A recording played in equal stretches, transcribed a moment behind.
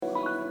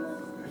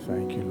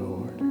Thank you,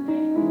 Lord.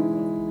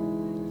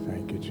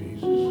 Thank you,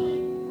 Jesus.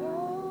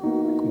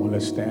 Come on,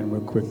 let's stand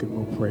real quick and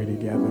we'll pray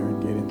together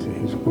and get into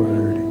his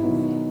word.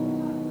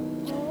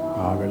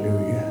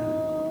 Hallelujah.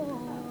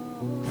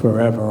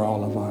 Forever,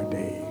 all of our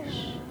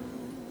days,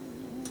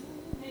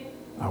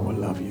 I will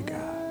love you,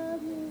 God.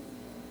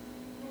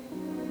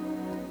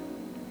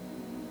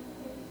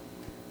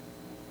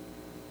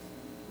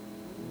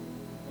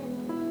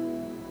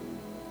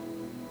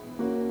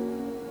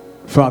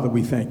 Father,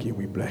 we thank you.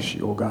 We bless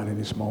you, oh God, in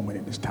this moment,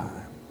 in this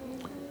time.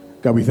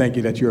 God, we thank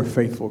you that you're a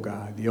faithful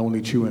God, the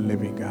only true and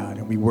living God,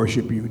 and we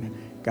worship you,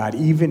 God,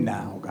 even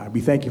now, God.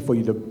 We thank you for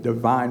your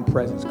divine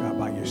presence, God,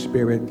 by your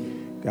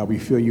Spirit. God, we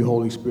feel you,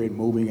 Holy Spirit,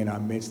 moving in our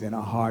midst, in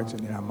our hearts,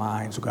 and in our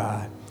minds,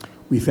 God.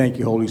 We thank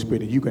you, Holy Spirit,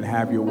 that you can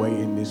have your way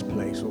in this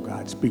place, oh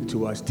God. Speak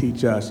to us,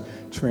 teach us,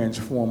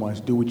 transform us,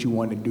 do what you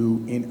want to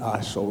do in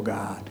us, oh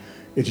God.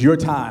 It's your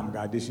time,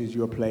 God. This is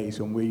your place,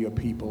 and we're your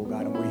people,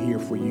 God, and we're here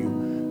for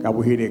you. God,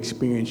 we're here to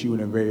experience you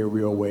in a very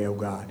real way, oh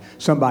God.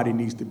 Somebody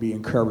needs to be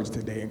encouraged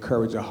today.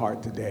 Encourage a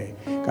heart today.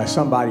 God,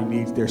 somebody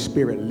needs their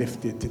spirit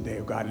lifted today,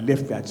 oh God.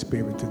 Lift that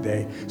spirit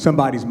today.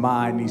 Somebody's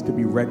mind needs to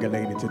be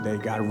regulated today,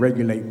 God.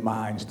 Regulate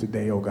minds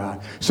today, oh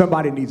God.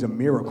 Somebody needs a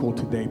miracle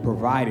today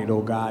provided,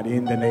 oh God,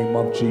 in the name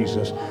of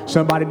Jesus.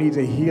 Somebody needs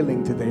a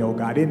healing today, oh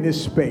God, in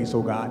this space,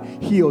 oh God.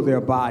 Heal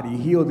their body,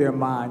 heal their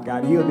mind,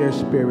 God. Heal their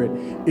spirit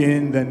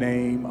in the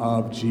name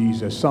of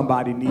Jesus.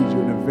 Somebody needs you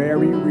in a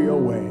very real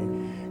way.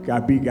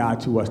 God, be God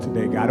to us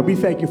today, God. And we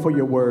thank you for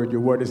your word. Your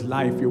word is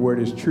life. Your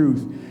word is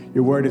truth.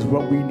 Your word is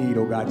what we need,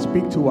 oh God.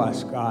 Speak to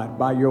us, God,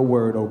 by your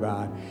word, oh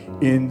God,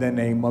 in the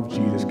name of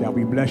Jesus. God,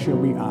 we bless you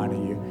and we honor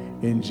you.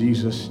 In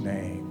Jesus'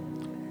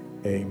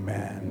 name,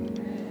 amen.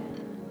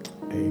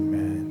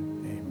 Amen.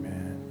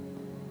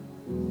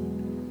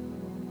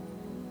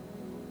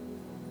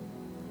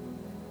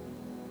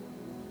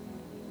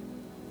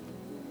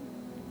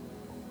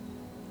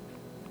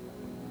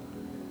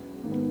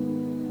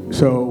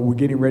 So we're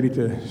getting ready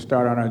to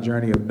start on our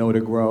journey of Know to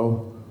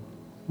Grow.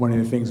 One of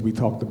the things we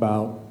talked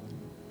about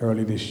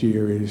early this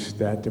year is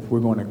that if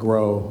we're going to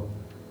grow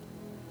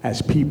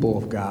as people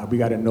of God, we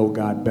got to know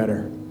God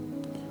better.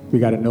 We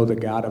got to know the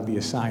God of the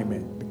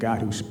assignment, the God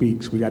who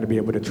speaks. We got to be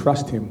able to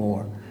trust him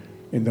more.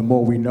 And the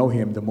more we know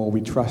him, the more we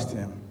trust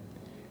him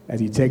as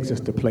he takes us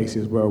to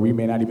places where we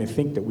may not even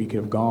think that we could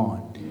have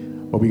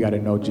gone. But we got to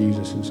know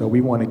Jesus. And so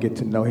we want to get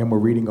to know him. We're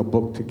reading a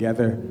book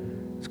together.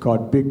 It's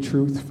called Big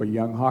Truth for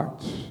Young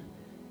Hearts.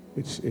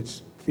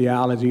 It's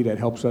theology that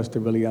helps us to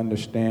really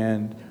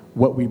understand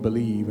what we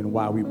believe and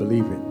why we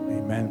believe it.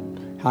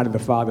 Amen. How did the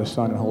Father,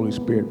 Son, and Holy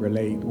Spirit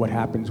relate? What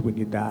happens when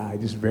you die?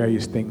 Just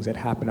various things that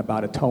happen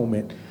about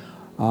atonement,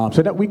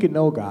 so that we can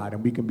know God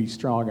and we can be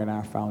strong in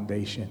our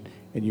foundation.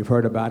 And you've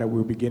heard about it.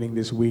 We're beginning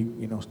this week,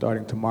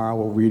 starting tomorrow.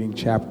 We're reading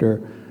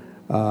chapter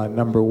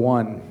number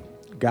 1.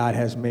 God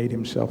has made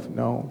himself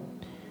known.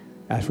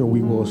 That's where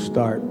we will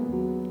start.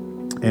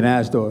 And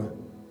as the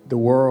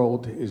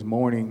world is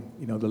mourning,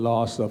 the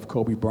loss of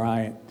Kobe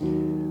Bryant.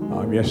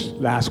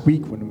 Last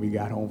week when we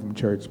got home from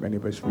church, many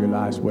of us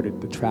realized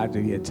the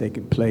tragedy had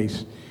taken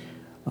place.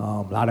 A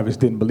lot of us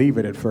didn't believe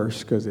it at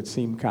first because it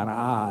seemed kind of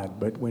odd.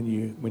 But when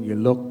you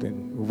looked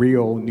in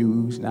real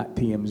news, not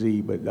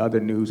TMZ, but other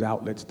news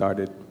outlets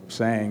started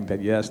saying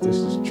that yes, this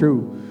is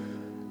true,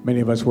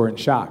 many of us were in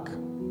shock.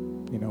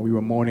 We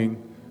were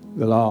mourning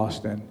the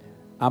loss, and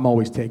I'm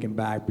always taken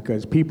back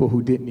because people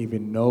who didn't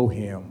even know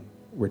him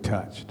were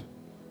touched.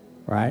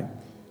 Right?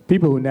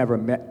 People who never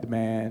met the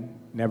man,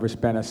 never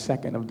spent a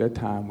second of their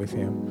time with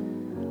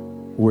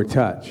him, were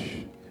touched.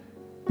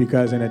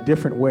 Because in a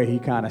different way, he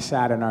kind of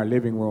sat in our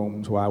living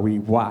rooms while we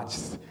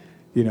watched,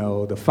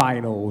 the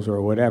finals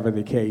or whatever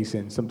the case.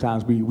 And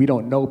sometimes we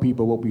don't know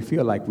people what we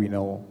feel like we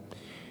know them.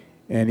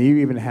 And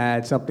he even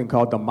had something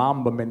called the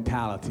Mamba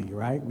mentality,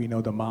 right? We know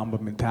the Mamba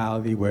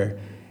mentality where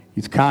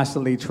he's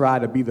constantly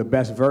trying to be the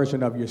best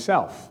version of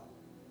yourself.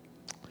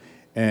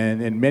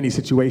 And in many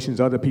situations,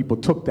 other people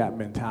took that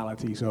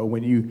mentality. So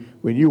when you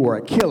were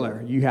a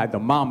killer, you had the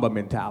Mamba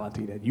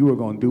mentality that you were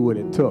going to do what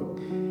it took.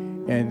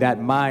 And that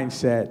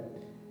mindset,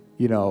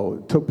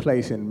 took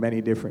place in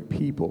many different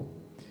people.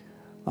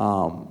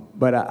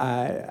 But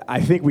I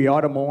think we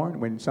ought to mourn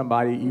when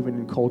somebody, even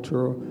in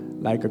culture,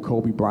 like a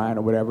Kobe Bryant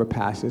or whatever,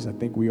 passes. I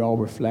think we all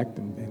reflect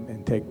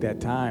and take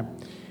that time.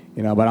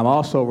 But I'm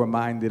also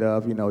reminded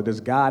of,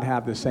 does God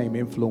have the same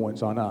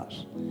influence on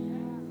us?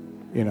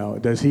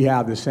 Does he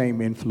have the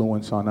same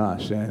influence on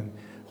us? And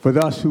for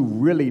us who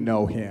really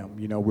know him,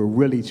 we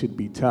really should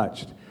be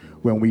touched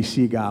when we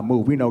see God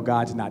move. We know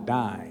God's not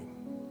dying,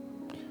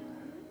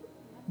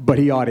 but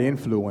he ought to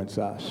influence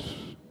us.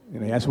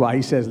 That's why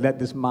he says, let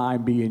this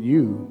mind be in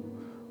you,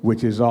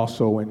 which is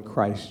also in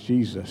Christ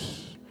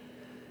Jesus.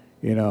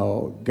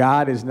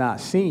 God is not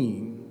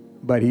seen,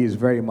 but he is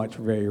very much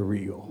very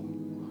real.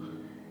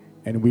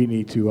 And we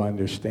need to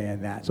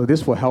understand that. So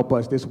this will help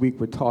us. This week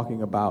we're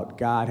talking about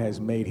God has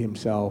made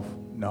himself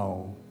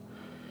known.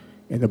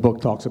 And the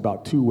book talks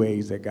about 2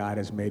 ways that God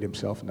has made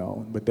himself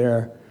known. But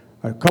there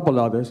a couple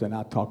others, and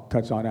I'll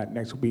touch on that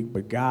next week,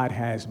 but God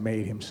has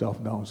made himself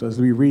known. So as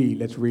we read,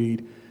 let's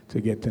read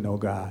to get to know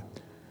God.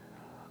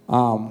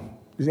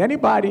 Does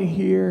anybody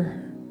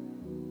here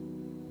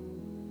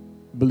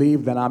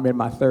believe that I'm in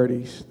my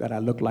 30s, that I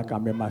look like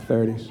I'm in my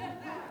 30s?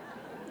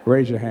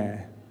 Raise your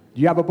hand.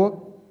 Do you have a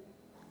book?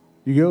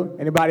 You good?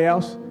 Anybody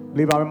else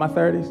believe I'm in my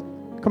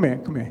 30s? Come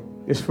here.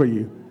 It's for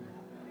you.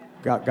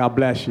 God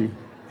bless you.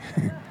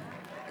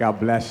 God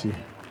bless you.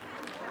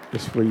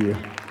 It's for you.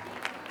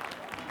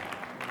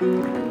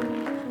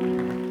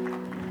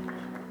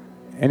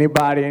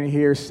 Anybody in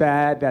here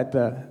sad that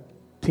the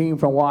team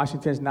from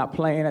Washington's not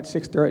playing at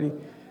 6:30?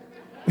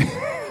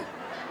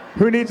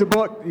 Who needs a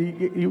book?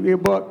 You need a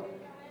book?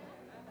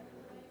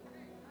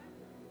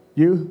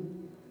 You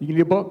need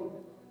a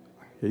book?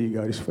 Here you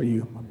go. This is for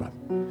you, my brother.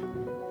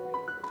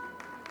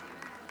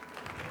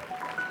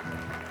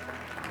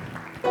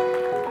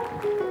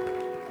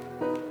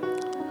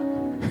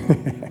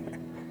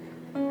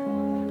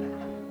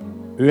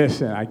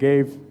 Listen, I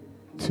gave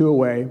 2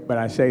 away, but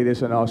I say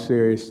this in all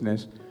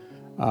seriousness.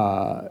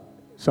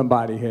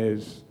 Somebody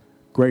has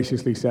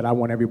graciously said, I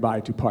want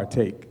everybody to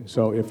partake.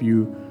 So if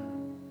you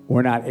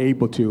were not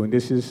able to, and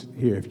this is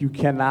here, if you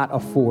cannot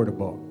afford a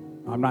book,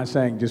 I'm not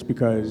saying just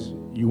because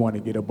you want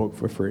to get a book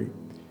for free,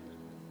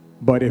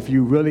 but if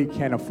you really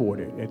can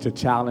afford it, it's a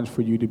challenge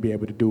for you to be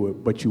able to do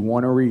it, but you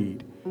want to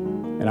read.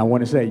 And I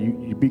want to say,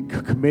 you be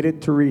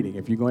committed to reading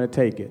if you're going to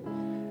take it.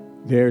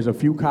 There's a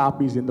few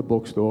copies in the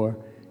bookstore.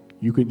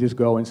 You can just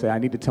go and say, I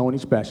need the Tony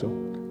Special.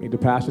 I need the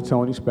Pastor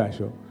Tony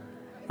Special.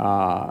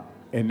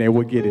 And they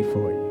will get it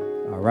for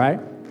you. All right?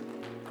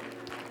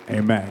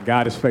 Amen.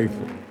 God is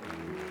faithful.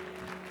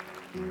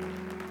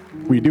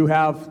 We do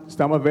have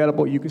some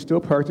available. You can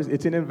still purchase.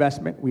 It's an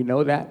investment. We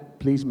know that.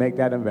 Please make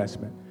that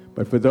investment.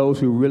 But for those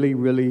who really,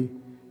 really,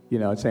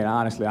 saying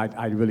honestly,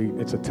 I really,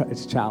 it's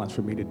a challenge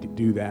for me to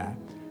do that.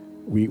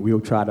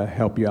 We'll try to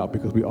help you out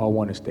because we all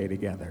want to stay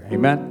together.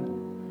 Amen?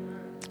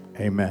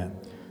 Amen.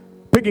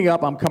 Picking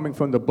up, I'm coming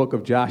from the book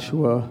of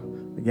Joshua,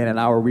 again, and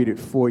I will read it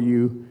for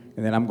you,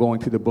 and then I'm going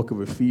to the book of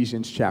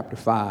Ephesians chapter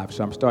 5.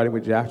 So I'm starting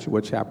with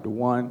Joshua chapter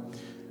 1,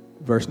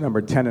 verse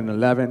number 10 and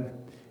 11,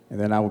 and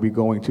then I will be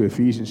going to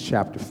Ephesians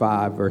chapter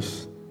 5,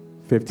 verse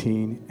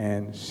 15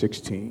 and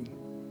 16.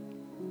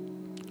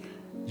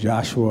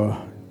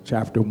 Joshua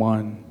chapter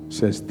 1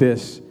 says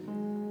this.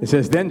 It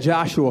says, Then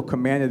Joshua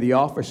commanded the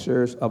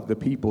officers of the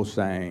people,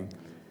 saying,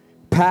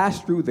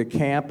 Pass through the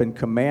camp and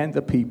command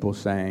the people,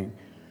 saying,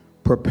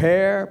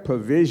 Prepare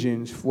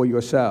provisions for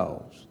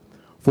yourselves,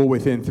 for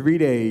within 3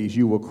 days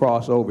you will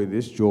cross over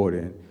this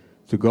Jordan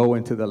to go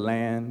into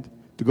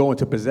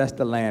possess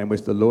the land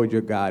which the Lord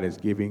your God is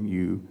giving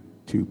you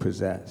to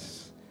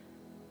possess.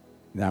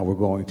 Now we're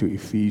going to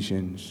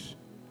Ephesians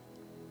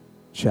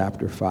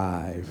chapter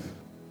 5,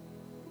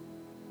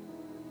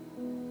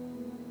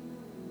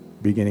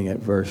 beginning at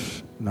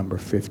verse number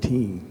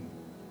 15.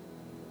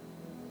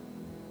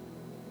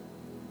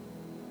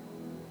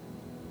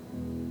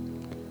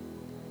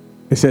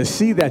 It says,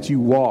 See that you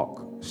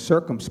walk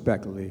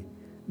circumspectly,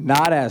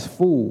 not as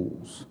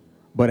fools,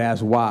 but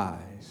as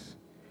wise,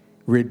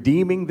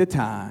 redeeming the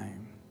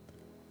time,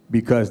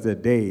 because the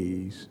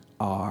days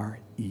are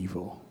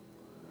evil.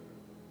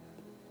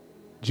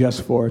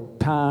 Just for a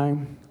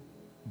time,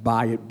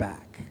 buy it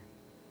back.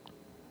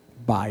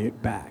 Buy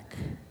it back.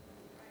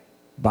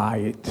 Buy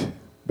it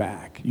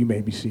back. You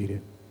may be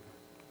seated.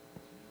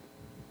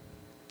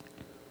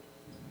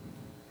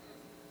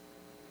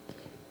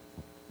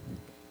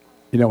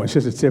 When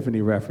Sister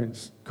Tiffany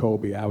referenced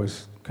Kobe, I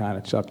was kind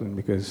of chuckling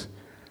because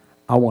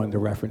I wanted to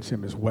reference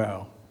him as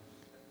well.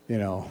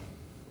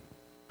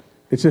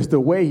 It's just the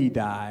way he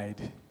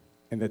died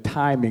and the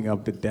timing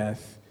of the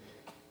death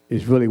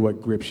is really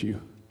what grips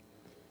you.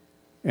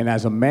 And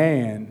as a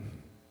man,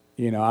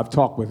 I've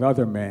talked with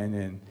other men,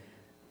 and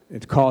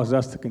it caused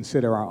us to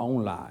consider our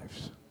own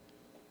lives.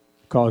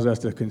 It caused us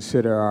to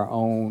consider our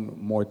own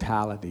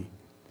mortality.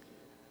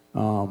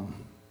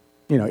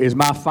 Is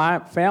my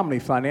family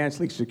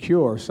financially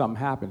secure if something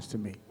happens to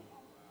me?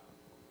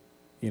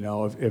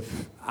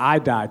 If I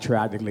die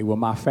tragically, will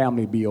my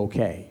family be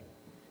okay?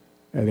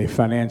 Are they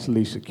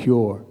financially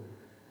secure?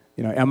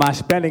 Am I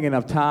spending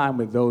enough time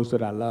with those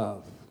that I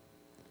love?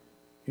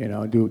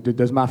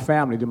 Does my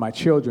family, do my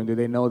children, do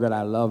they know that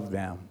I love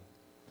them?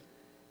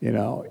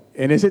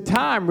 And is it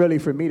time really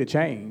for me to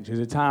change? Is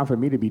it time for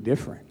me to be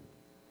different?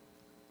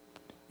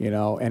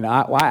 And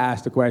I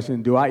ask the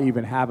question, do I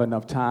even have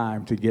enough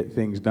time to get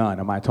things done?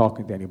 Am I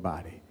talking to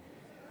anybody?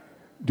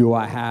 Do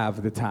I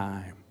have the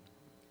time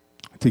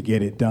to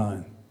get it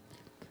done?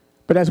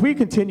 But as we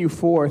continue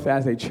forth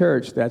as a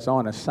church that's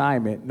on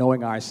assignment,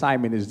 knowing our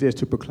assignment is this,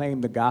 to proclaim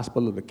the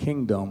gospel of the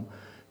kingdom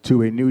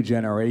to a new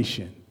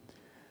generation.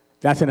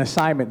 That's an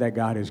assignment that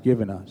God has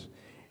given us.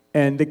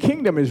 And the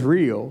kingdom is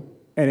real,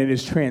 and it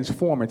is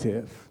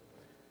transformative.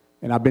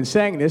 And I've been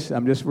saying this,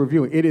 I'm just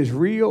reviewing. It is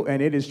real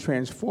and it is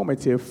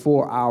transformative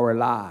for our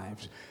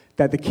lives.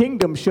 That the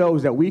kingdom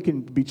shows that we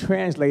can be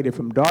translated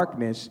from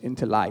darkness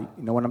into light.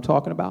 You know what I'm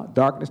talking about?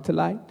 Darkness to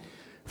light.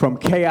 From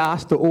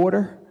chaos to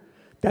order.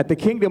 that the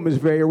kingdom is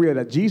very real,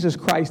 that Jesus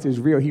Christ is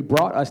real. He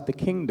brought us the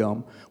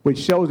kingdom, which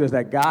shows us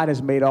that God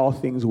has made all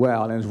things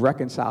well and is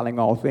reconciling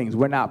all things.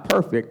 We're not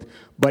perfect,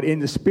 but in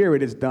the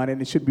spirit it's done,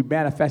 and it should be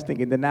manifesting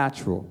in the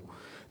natural,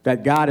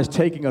 that God is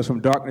taking us from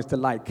darkness to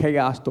light,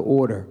 chaos to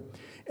order.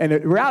 And the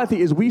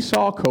reality is we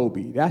saw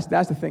Kobe. That's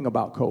the thing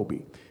about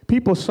Kobe.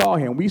 People saw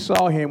him. We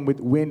saw him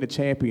win the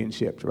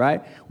championships,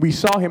 right? We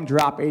saw him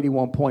drop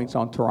 81 points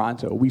on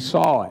Toronto. We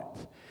saw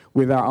it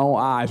with our own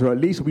eyes, or at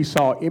least we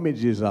saw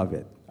images of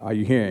it. Are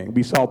you hearing?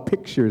 We saw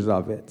pictures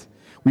of it.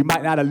 We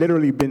might not have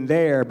literally been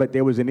there, but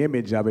there was an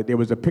image of it. There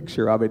was a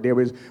picture of it. There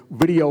was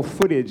video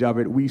footage of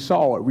it. We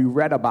saw it. We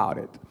read about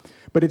it.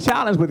 But the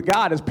challenge with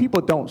God is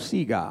people don't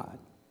see God.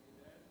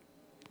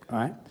 All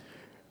right?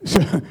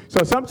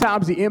 So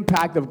sometimes the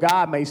impact of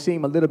God may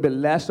seem a little bit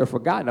less or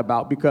forgotten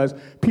about because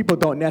people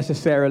don't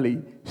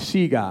necessarily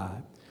see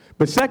God.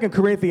 But 2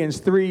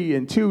 Corinthians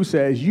 3:2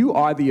 says, you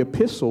are the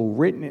epistle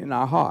written in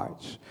our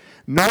hearts,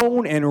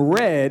 known and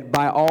read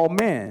by all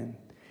men.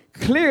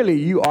 Clearly,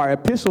 you are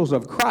epistles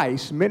of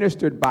Christ,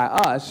 ministered by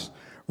us,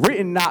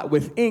 written not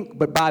with ink,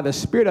 but by the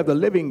Spirit of the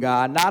living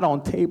God, not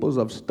on tables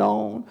of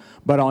stone,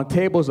 but on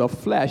tables of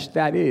flesh,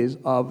 that is,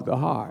 of the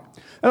heart.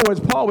 In other words,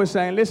 Paul was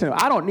saying, listen,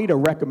 I don't need a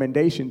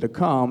recommendation to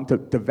come to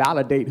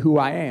validate who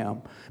I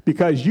am,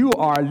 because you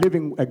are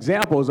living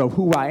examples of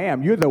who I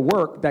am. You're the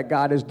work that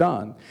God has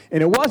done.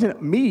 And it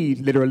wasn't me,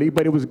 literally,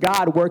 but it was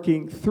God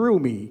working through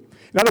me.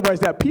 In other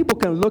words, that people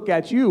can look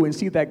at you and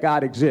see that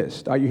God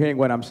exists. Are you hearing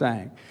what I'm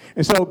saying?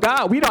 And so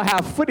God, we don't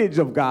have footage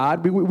of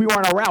God. We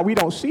weren't around. We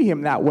don't see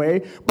him that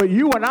way. But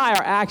you and I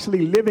are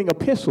actually living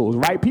epistles,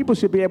 right? People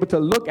should be able to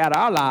look at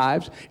our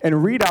lives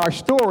and read our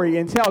story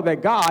and tell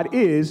that God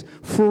is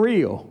for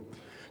real.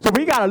 So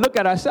we got to look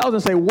at ourselves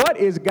and say, what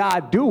is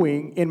God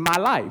doing in my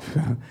life?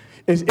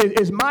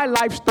 Is my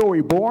life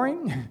story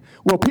boring?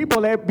 Will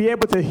people be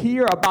able to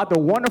hear about the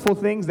wonderful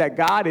things that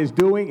God is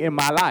doing in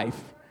my life?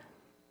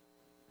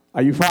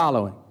 Are you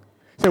following?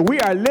 So we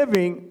are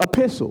living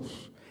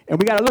epistles, and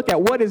we got to look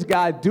at what is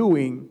God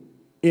doing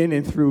in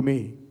and through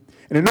me.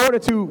 And in order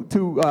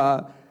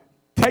to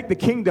take the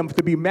kingdom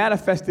to be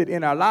manifested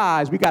in our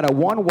lives, we got to,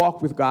 1,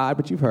 walk with God,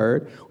 but you've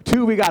heard.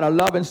 2, we got to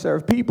love and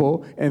serve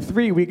people. And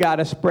 3, we got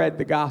to spread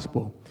the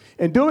gospel.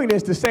 And doing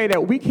this to say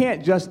that we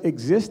can't just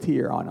exist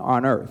here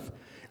on earth.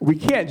 We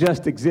can't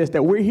just exist,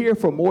 that we're here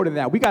for more than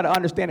that. We got to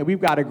understand that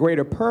we've got a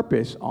greater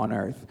purpose on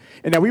earth,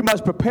 and that we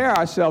must prepare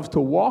ourselves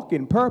to walk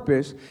in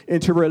purpose and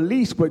to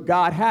release what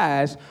God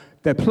has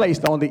that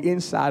placed on the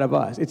inside of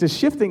us. It's a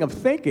shifting of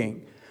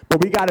thinking,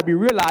 but we got to be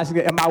realizing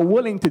that, am I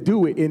willing to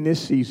do it in this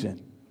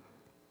season?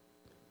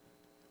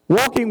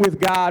 Walking with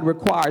God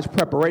requires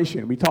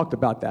preparation. We talked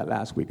about that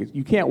last week.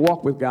 You can't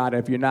walk with God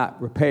if you're not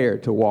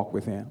prepared to walk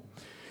with him.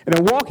 And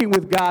then walking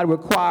with God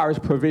requires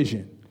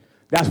provision.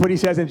 That's what he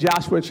says in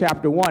Joshua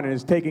chapter 1, and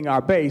it's taking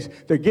our base.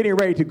 They're getting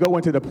ready to go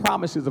into the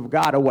promises of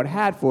God, or what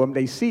had for them.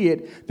 They see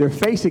it. They're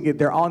facing it.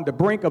 They're on the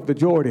brink of the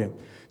Jordan.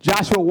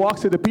 Joshua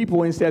walks to the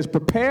people and says,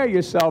 prepare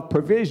yourself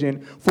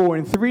provision, for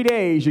in 3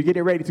 days you're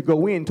getting ready to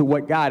go into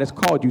what God has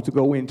called you to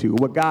go into,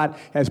 what God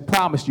has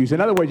promised you. So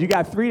in other words, you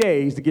got 3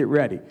 days to get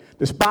ready.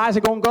 The spies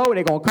are going to go,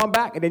 they're going to come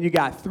back, and then you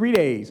got 3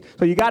 days.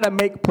 So you got to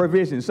make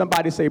provision.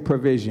 Somebody say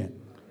provision.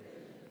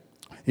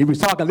 He was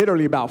talking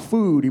literally about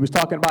food. He was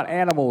talking about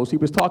animals. He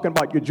was talking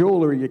about your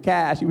jewelry, your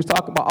cash. He was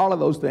talking about all of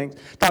those things,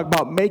 talking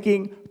about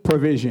making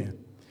provision.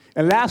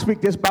 And last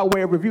week, just by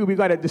way of review, we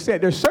got to say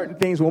there's certain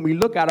things when we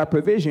look at our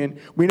provision,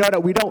 we know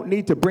that we don't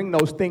need to bring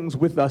those things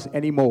with us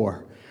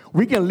anymore.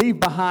 We can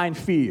leave behind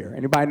fear.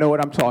 Anybody know what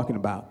I'm talking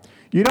about?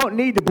 You don't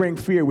need to bring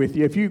fear with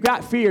you. If you've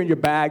got fear in your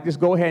bag, just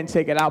go ahead and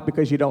take it out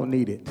because you don't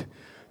need it.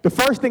 The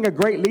first thing a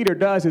great leader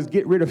does is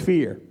get rid of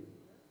fear.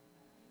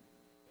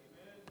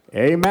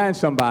 Amen,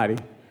 somebody.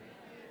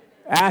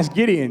 Ask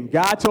Gideon.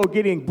 God told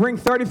Gideon, bring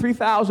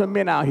 33,000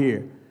 men out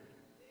here.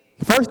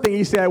 The first thing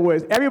he said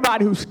was,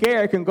 everybody who's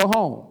scared can go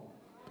home.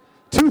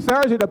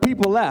 2/3 of the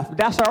people left.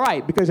 That's all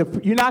right, because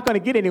if you're not going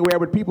to get anywhere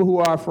with people who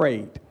are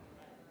afraid.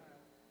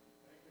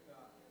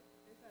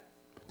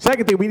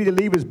 Second thing we need to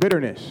leave is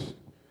bitterness.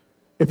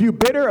 If you're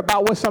bitter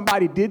about what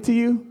somebody did to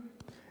you,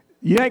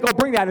 you ain't going to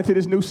bring that into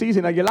this new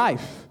season of your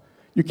life.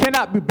 You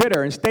cannot be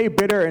bitter and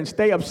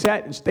stay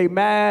upset and stay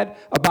mad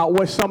about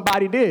what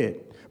somebody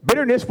did.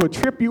 Bitterness will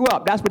trip you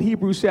up. That's what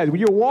Hebrews says. When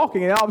you're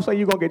walking and all of a sudden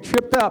you're going to get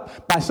tripped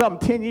up by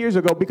something 10 years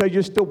ago because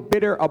you're still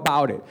bitter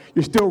about it.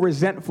 You're still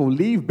resentful.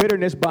 Leave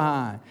bitterness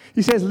behind.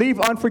 He says leave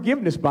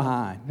unforgiveness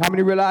behind. How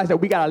many realize that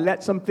we got to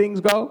let some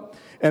things go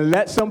and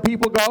let some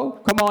people go?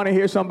 Come on and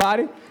hear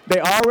somebody.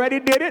 They already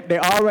did it. They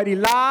already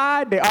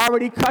lied. They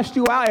already cussed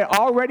you out.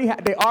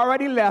 They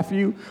already left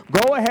you.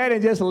 Go ahead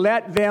and just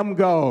let them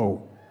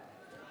go.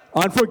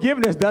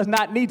 Unforgiveness does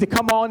not need to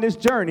come on this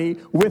journey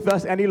with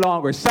us any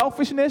longer.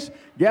 Selfishness,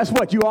 guess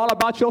what? You all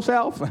about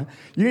yourself?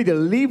 You need to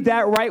leave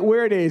that right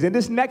where it is. In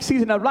this next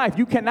season of life,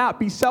 you cannot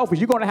be selfish.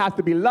 You're going to have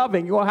to be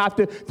loving. You're going to have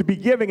to be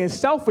giving. And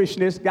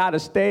selfishness got to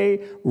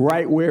stay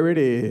right where it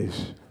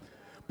is.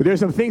 But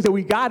there's some things that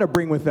we got to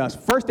bring with us.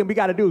 First thing we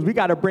got to do is we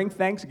got to bring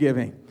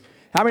thanksgiving.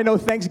 How many know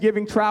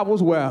Thanksgiving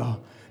travels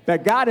well?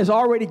 That God has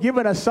already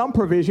given us some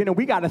provision, and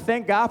we got to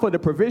thank God for the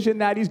provision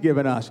that he's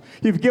given us.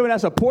 He's given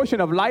us a portion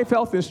of life,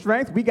 health, and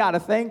strength. We got to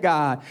thank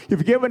God.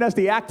 He's given us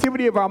the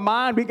activity of our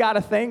mind. We got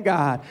to thank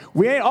God.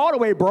 We ain't all the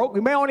way broke.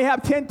 We may only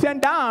have 10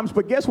 dimes,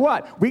 but guess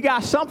what? We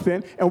got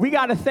something, and we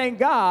got to thank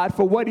God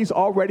for what he's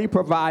already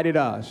provided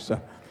us.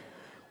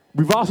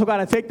 We've also got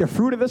to take the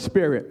fruit of the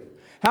Spirit.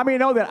 How many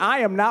know that I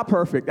am not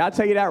perfect? I'll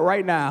tell you that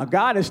right now.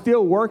 God is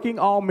still working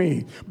on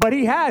me. But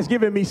he has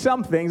given me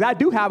some things. I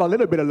do have a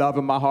little bit of love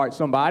in my heart,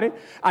 somebody.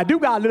 I do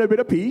got a little bit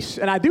of peace,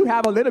 and I do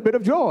have a little bit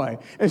of joy.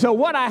 And so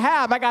what I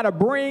have, I got to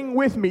bring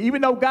with me.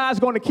 Even though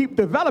God's going to keep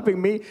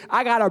developing me,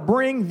 I got to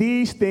bring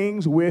these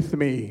things with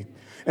me.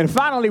 And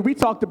finally, we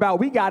talked about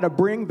we got to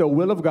bring the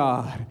will of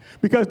God,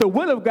 because the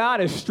will of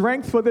God is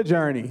strength for the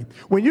journey.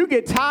 When you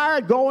get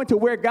tired going to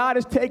where God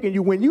is taking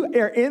you, when you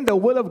are in the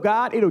will of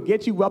God, it'll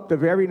get you up the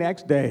very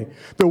next day.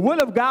 The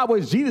will of God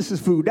was Jesus'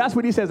 food. That's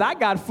what he says. I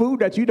got food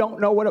that you don't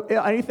know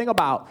anything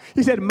about.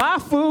 He said, my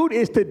food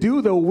is to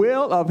do the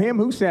will of him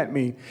who sent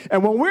me.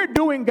 And when we're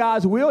doing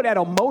God's will,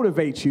 that'll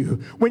motivate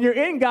you. When you're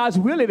in God's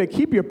will, it'll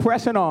keep you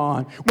pressing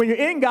on. When you're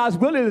in God's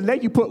will, it'll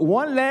let you put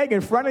one leg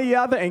in front of the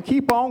other and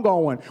keep on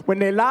going. When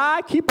they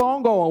lie, keep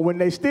on going. When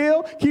they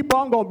steal, keep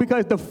on going,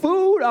 because the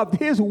food of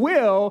his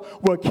will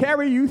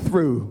carry you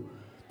through.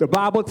 The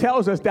Bible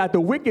tells us that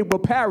the wicked will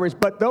perish,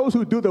 but those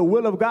who do the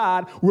will of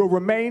God will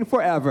remain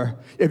forever.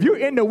 If you're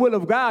in the will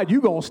of God,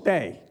 you're going to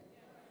stay.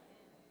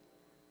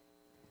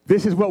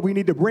 This is what we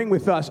need to bring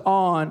with us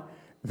on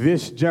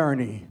this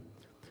journey.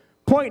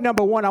 Point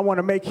number one I want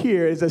to make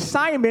here is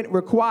assignment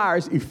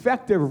requires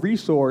effective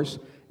resource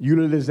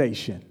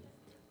utilization.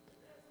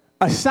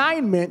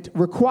 Assignment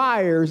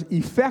requires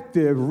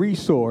effective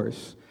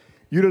resource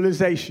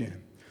utilization.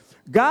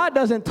 God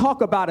doesn't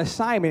talk about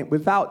assignment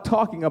without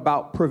talking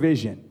about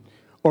provision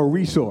or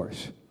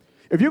resource.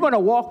 If you're going to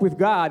walk with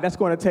God, that's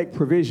going to take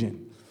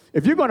provision.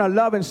 If you're going to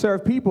love and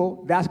serve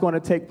people, that's going to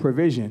take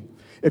provision.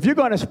 If you're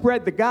going to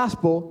spread the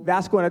gospel,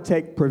 that's going to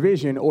take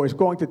provision, or it's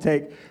going to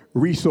take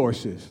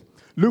resources.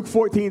 Luke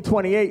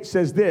 14:28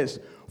 says this,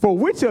 "For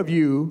which of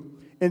you,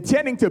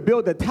 intending to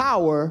build a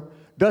tower,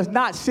 does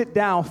not sit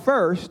down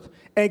first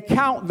and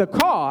count the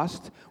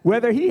cost,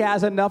 whether he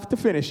has enough to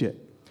finish it?"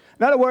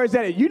 In other words,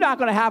 that you're not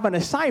going to have an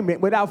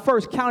assignment without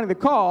first counting the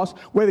cost,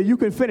 whether you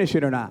can finish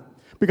it or not.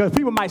 Because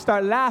people might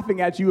start laughing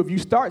at you if you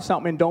start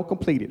something and don't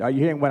complete it. Are you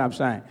hearing what I'm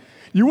saying?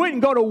 You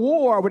wouldn't go to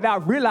war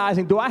without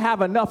realizing, do I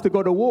have enough to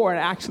go to war and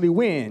actually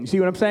win? See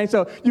what I'm saying?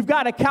 So you've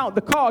got to count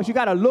the cost. You've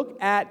got to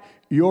look at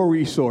your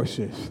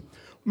resources.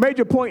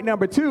 Major point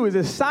number 2 is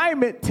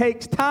assignment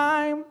takes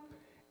time,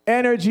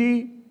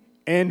 energy,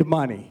 and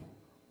money.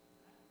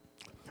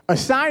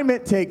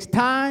 Assignment takes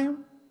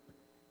time,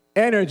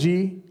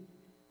 energy,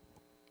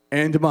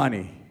 and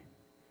money.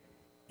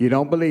 You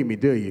don't believe me,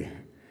 do you?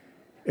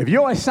 If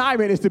your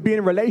assignment is to be in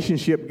a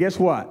relationship, guess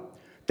what?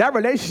 That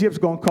relationship is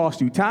going to cost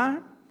you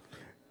time,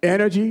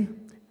 energy,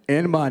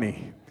 and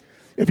money.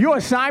 If your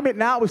assignment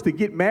now is to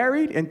get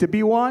married and to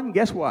be one,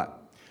 guess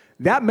what?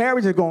 That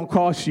marriage is going to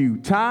cost you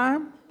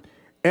time,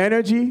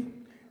 energy,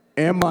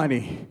 and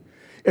money.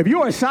 If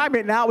your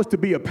assignment now is to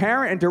be a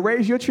parent and to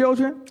raise your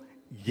children,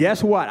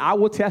 guess what? I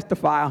will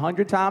testify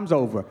 100 times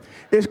over.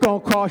 It's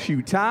going to cost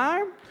you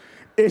time.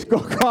 It's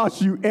going to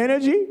cost you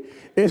energy.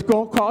 It's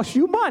going to cost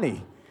you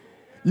money.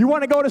 You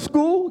want to go to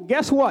school?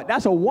 Guess what?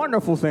 That's a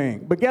wonderful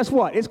thing. But guess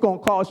what? It's going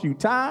to cost you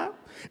time.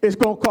 It's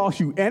going to cost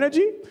you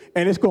energy.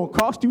 And it's going to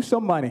cost you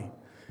some money.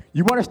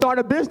 You want to start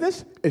a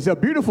business? It's a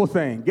beautiful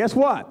thing. Guess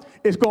what?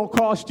 It's going to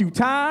cost you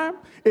time.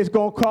 It's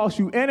going to cost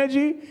you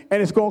energy.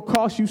 And it's going to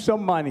cost you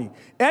some money.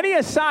 Any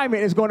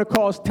assignment is going to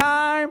cost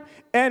time,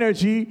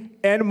 energy,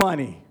 and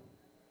money.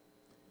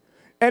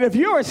 And if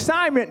your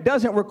assignment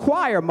doesn't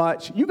require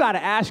much, you got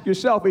to ask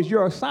yourself, is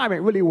your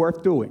assignment really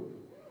worth doing?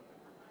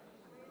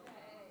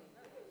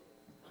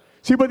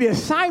 See, but the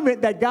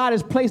assignment that God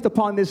has placed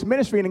upon this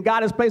ministry and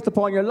God has placed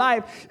upon your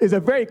life is a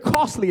very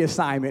costly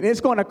assignment.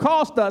 It's going to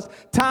cost us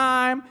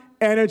time,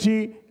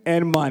 energy,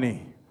 and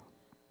money.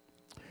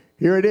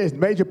 Here it is,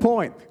 major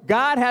point.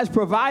 God has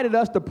provided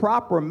us the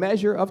proper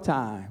measure of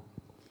time.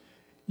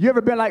 You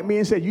ever been like me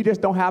and said, you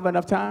just don't have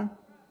enough time?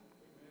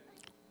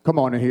 Come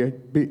on in here.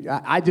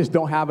 I just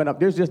don't have enough.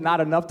 There's just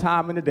not enough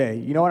time in the day.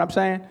 You know what I'm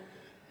saying?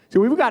 So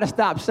we've got to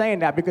stop saying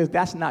that, because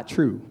that's not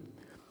true.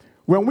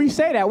 When we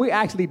say that, we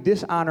actually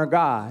dishonor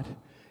God,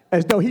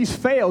 as though he's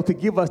failed to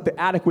give us the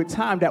adequate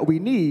time that we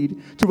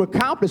need to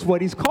accomplish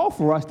what he's called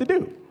for us to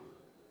do.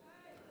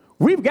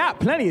 We've got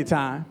plenty of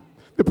time.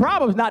 The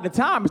problem is not the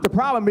time. The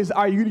problem is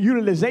our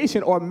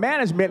utilization or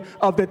management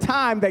of the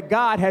time that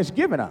God has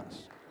given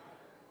us.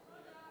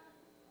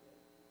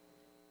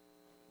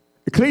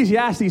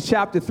 Ecclesiastes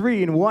chapter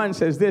 3:1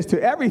 says this,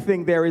 "To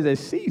everything there is a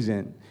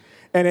season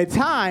and a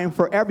time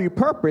for every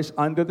purpose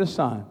under the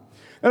sun."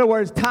 In other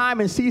words, time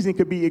and season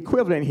could be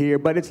equivalent here,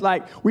 but it's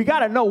like we got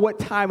to know what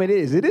time it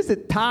is. It is a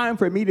time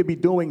for me to be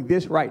doing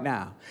this right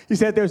now. He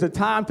said there's a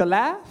time to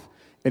laugh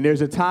and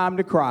there's a time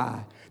to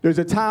cry. There's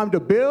a time to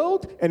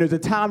build and there's a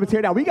time to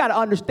tear down. We got to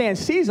understand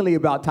seasonally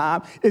about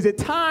time. Is it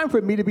time for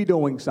me to be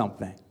doing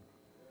something?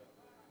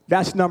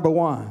 That's number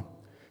one.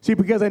 See,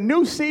 because a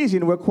new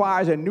season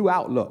requires a new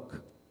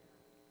outlook.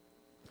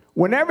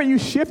 Whenever you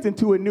shift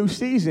into a new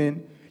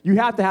season, you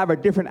have to have a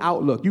different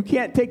outlook. You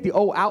can't take the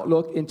old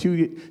outlook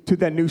into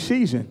that new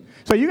season.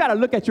 So you got to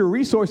look at your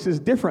resources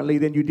differently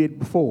than you did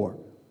before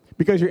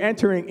because you're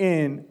entering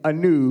in a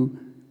new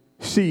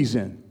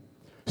season.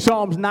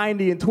 Psalms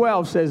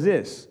 90:12 says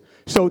this,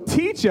 so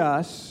teach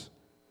us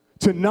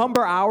to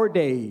number our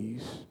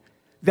days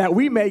that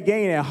we may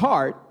gain a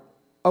heart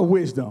of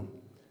wisdom.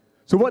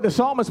 So what the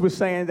psalmist was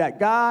saying that,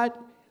 God,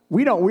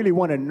 we don't really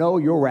want to know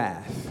your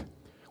wrath.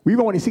 We've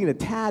only seen a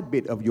tad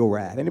bit of your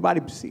wrath. Anybody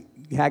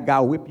had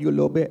God whip you a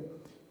little bit?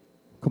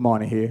 Come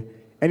on in here.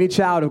 Any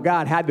child of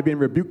God had to be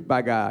rebuked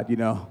by God, you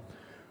know.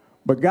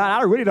 But God,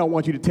 I really don't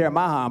want you to tear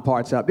my hind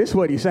parts up. This is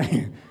what he's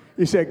saying.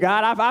 He said,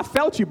 God, I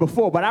felt you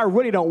before, but I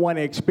really don't want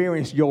to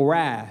experience your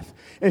wrath.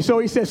 And so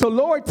he said, so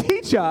Lord,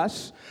 teach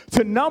us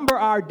to number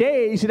our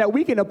days so that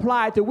we can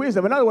apply it to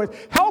wisdom. In other words,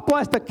 help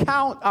us to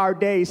count our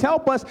days.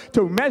 Help us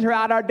to measure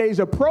out our days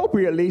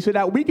appropriately so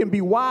that we can be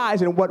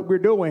wise in what we're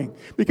doing.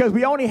 Because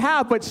we only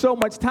have but so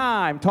much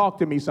time. Talk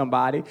to me,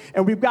 somebody.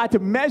 And we've got to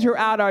measure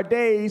out our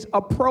days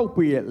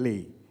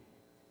appropriately.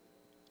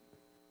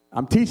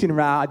 I'm teaching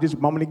around. I'm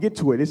going to get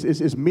to it.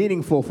 It's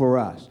meaningful for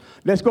us.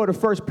 Let's go to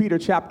 1 Peter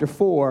chapter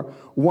 4,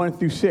 1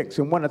 through 6,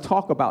 and want to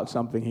talk about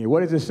something here.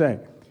 What does it say?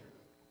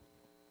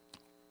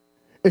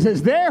 It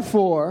says,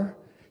 therefore,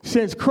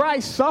 since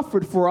Christ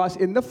suffered for us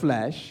in the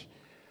flesh,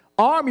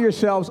 arm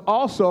yourselves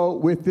also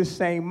with this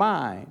same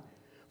mind.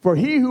 For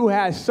he who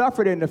has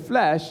suffered in the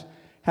flesh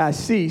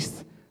has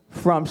ceased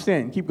from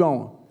sin. Keep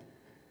going.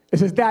 It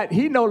says that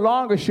he no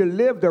longer should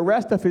live the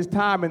rest of his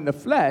time in the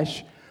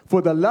flesh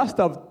for the lust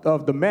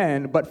of the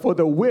men, but for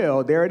the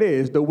will, there it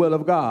is, the will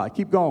of God.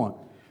 Keep going.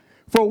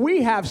 For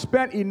we have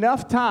spent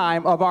enough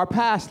time of our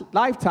past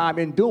lifetime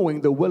in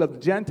doing the will of the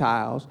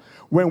Gentiles,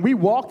 when we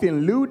walked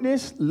in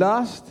lewdness,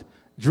 lust,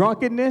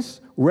 drunkenness,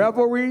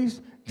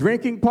 revelries,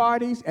 drinking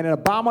parties, and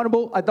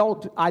abominable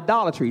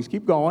idolatries.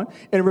 Keep going.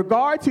 In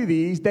regard to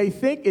these, they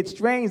think it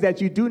strange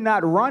that you do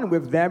not run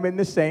with them in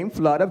the same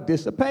flood of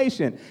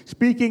dissipation,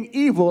 speaking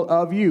evil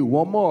of you.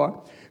 One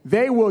more.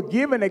 They will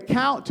give an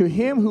account to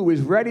him who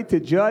is ready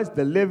to judge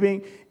the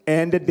living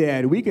and the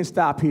dead. We can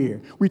stop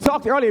here. We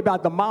talked earlier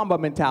about the Mamba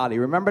mentality.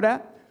 Remember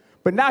that?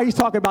 But now he's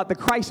talking about the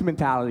Christ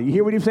mentality. You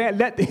hear what he's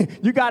saying?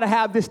 You got to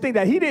have this thing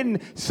that he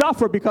didn't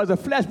suffer because of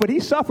flesh, but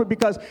he suffered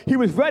because he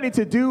was ready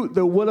to do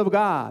the will of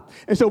God.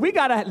 And so we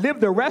got to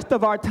live the rest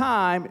of our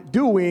time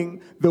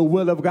doing the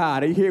will of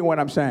God. Are you hearing what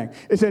I'm saying?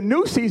 It's a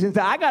new season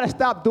that I got to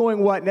stop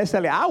doing what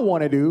necessarily I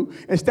want to do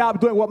and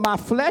stop doing what my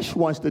flesh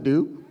wants to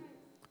do.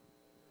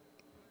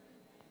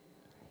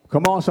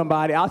 Come on,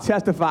 somebody. I'll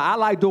testify. I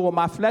like doing what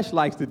my flesh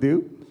likes to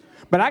do.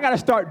 But I got to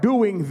start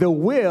doing the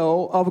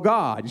will of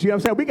God. You see what I'm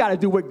saying? We got to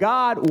do what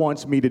God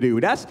wants me to do.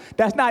 That's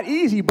not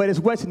easy, but it's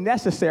what's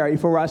necessary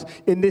for us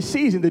in this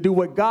season to do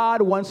what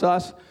God wants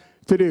us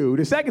to do.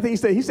 The second thing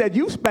he said,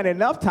 you've spent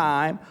enough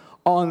time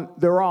on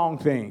the wrong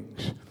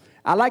things.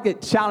 I like to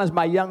challenge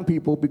my young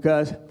people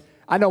because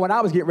I know when I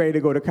was getting ready to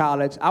go to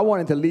college, I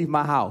wanted to leave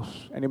my house.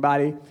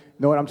 Anybody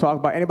know what I'm talking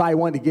about? Anybody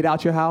wanted to get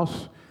out your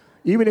house?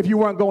 Even if you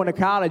weren't going to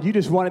college, you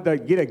just wanted to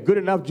get a good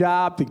enough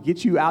job to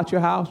get you out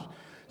your house.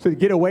 So to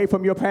get away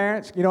from your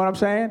parents, you know what I'm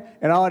saying?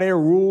 And all their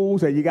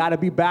rules that you got to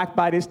be back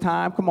by this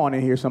time. Come on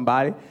in here,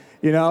 somebody.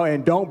 You know,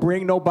 and don't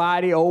bring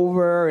nobody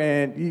over.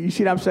 And you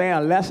see what I'm saying?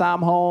 Unless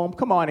I'm home.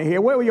 Come on in here.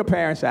 Where were your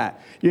parents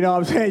at? You know what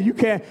I'm saying? You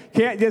can't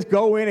just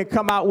go in and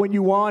come out when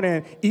you want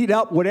and eat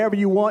up whatever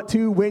you want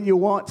to when you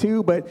want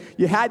to. But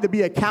you had to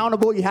be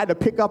accountable. You had to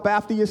pick up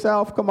after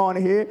yourself. Come on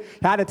in here.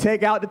 Had to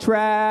take out the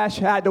trash.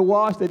 Had to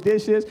wash the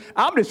dishes.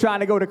 I'm just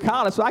trying to go to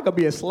college so I can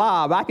be a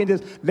slob. I can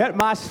just let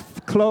my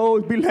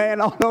clothes be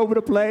laying all over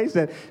the place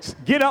and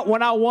get up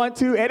when I want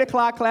to. 8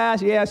 o'clock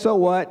class. Yeah, so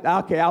what?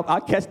 Okay, I'll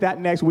catch that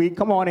next week.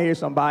 Come on in here,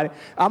 somebody.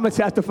 I'm going to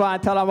testify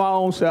and tell them my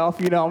own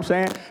self, you know what I'm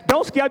saying?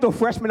 Don't schedule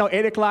freshmen on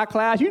 8 o'clock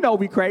class. You know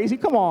we crazy.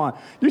 Come on.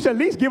 You should at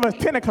least give us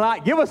 10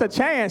 o'clock. Give us a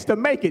chance to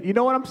make it. You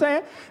know what I'm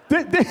saying?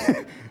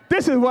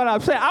 This is what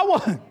I'm saying. I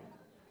want...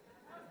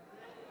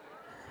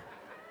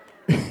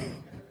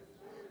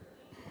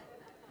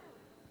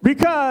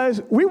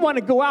 Because we want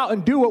to go out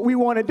and do what we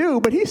want to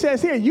do. But he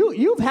says here,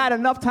 you've had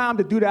enough time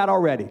to do that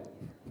already.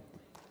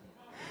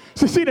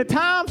 So see, the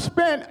time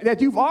spent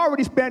that you've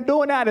already spent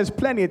doing that is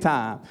plenty of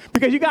time.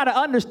 Because you got to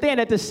understand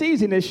that the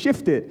season has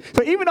shifted.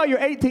 So even though you're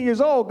 18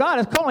 years old, God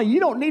is calling you. You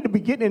don't need to be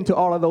getting into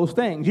all of those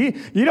things.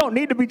 You don't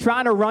need to be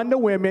trying to run the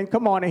women.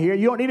 Come on in here.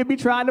 You don't need to be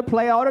trying to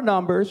play all the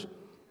numbers.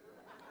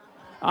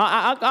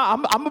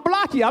 I'm going to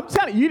block you. I'm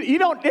telling you, you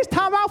don't. There's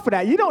time out for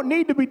that. You don't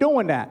need to be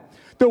doing that.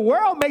 The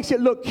world makes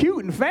it look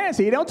cute and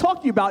fancy. They don't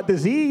talk to you about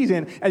disease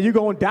and you're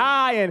going to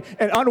die and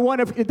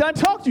unwanted. It doesn't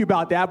talk to you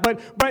about that.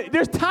 But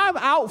there's time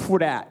out for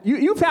that.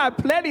 You've had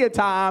plenty of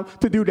time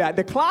to do that.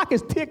 The clock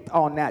is ticked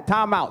on that.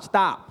 Time out.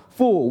 Stop.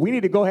 Fool. We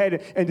need to go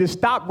ahead and just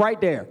stop right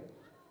there.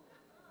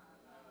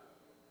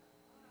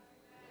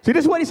 See,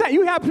 this is what he's saying.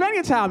 You have plenty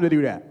of time to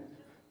do that.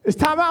 It's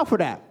time out for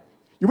that.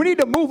 We need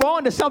to move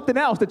on to something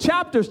else. The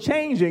chapter's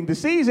changing. The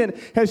season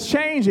is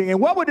changing.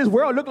 And what would this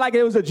world look like?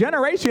 It was a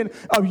generation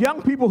of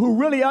young people who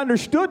really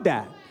understood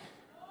that.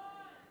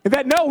 And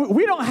that, no,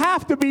 we don't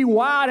have to be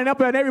wild and up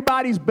in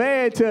everybody's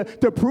bed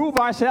to prove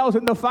ourselves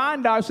and to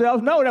find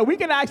ourselves. No, that we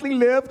can actually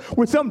live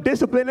with some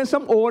discipline and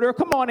some order.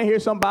 Come on in here,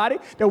 somebody.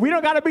 That we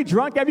don't got to be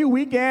drunk every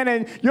weekend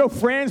and your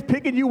friends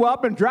picking you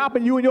up and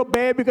dropping you in your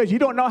bed because you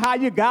don't know how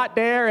you got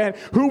there and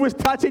who was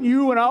touching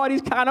you and all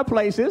these kind of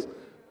places.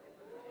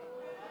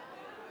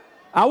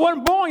 I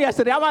wasn't born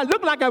yesterday. I might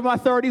look like I'm in my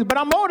 30s, but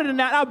I'm older than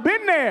that. I've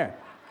been there.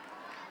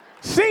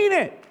 Seen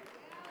it.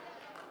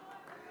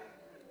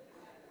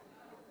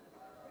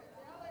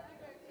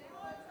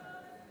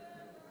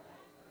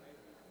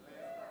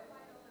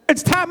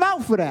 It's time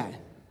out for that.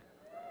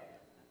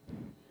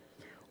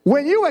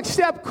 When you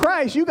accept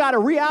Christ, you got to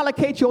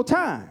reallocate your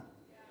time.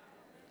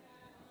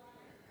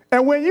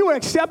 And when you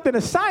accept an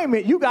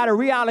assignment, you got to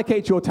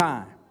reallocate your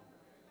time.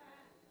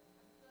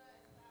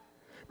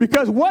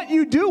 Because what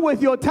you do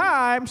with your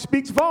time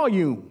speaks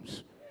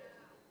volumes.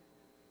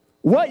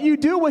 What you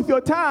do with your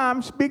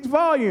time speaks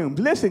volumes.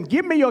 Listen,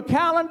 give me your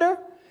calendar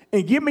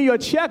and give me your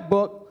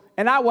checkbook,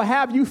 and I will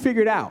have you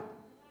figured out.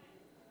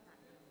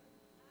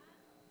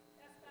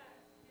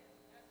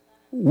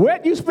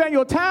 What you spend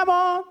your time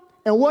on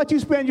and what you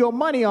spend your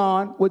money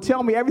on will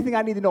tell me everything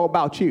I need to know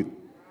about you.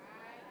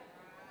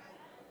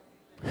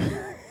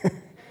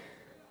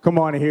 Come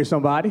on in here,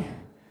 somebody.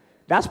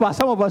 That's why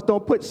some of us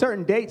don't put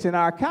certain dates in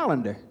our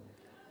calendar,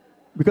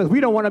 because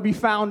we don't want to be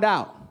found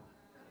out.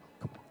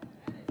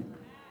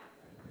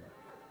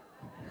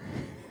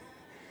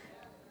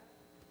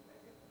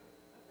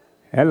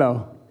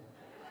 Hello.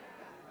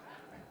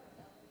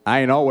 I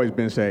ain't always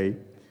been saved.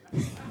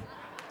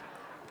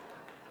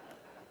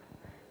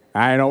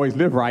 I ain't always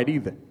lived right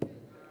either.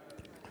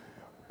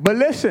 But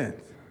listen,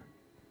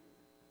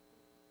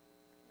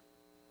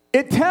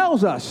 it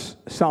tells us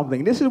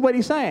something. This is what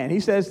he's saying. He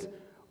says,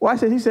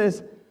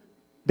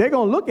 they're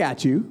going to look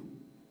at you,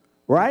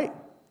 right?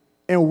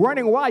 And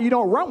running wild, you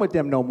don't run with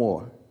them no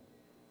more.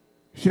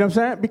 See what I'm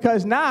saying?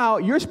 Because now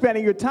you're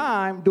spending your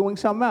time doing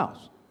something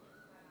else.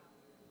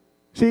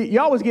 See,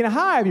 y'all was getting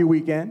high every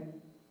weekend,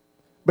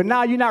 but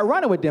now you're not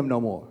running with them no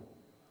more.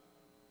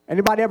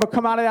 Anybody ever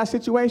come out of that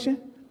situation?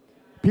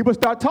 People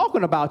start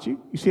talking about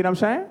you. You see what I'm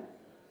saying?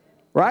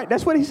 Right?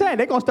 That's what he's saying.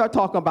 They're going to start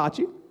talking about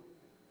you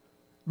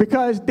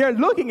because they're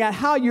looking at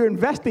how you're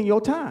investing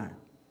your time.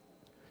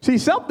 See,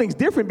 something's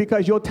different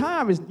because your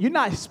time is, you're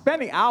not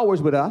spending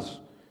hours with us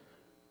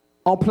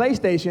on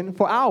PlayStation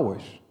for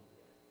hours.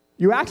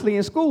 You're actually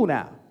in school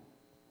now.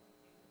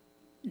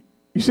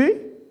 You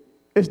see?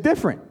 It's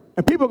different.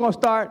 And people are going to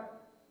start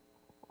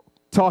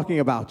talking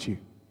about you.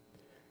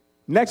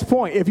 Next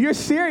point. If you're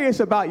serious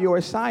about your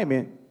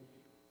assignment,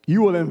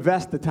 you will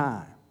invest the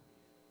time.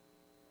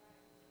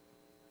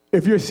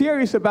 If you're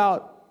serious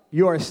about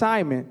your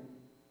assignment,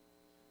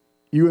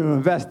 you will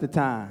invest the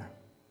time.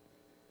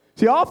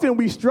 See, often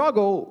we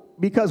struggle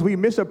because we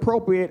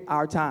misappropriate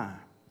our time.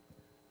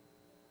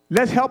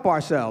 Let's help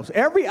ourselves.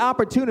 Every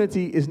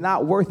opportunity is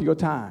not worth your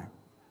time.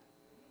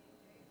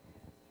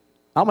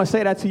 I'm going to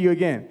say that to you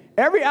again.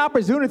 Every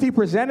opportunity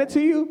presented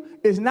to you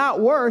is not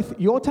worth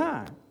your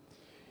time.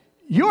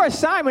 Your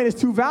assignment is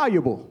too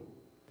valuable.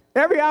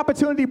 Every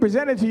opportunity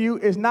presented to you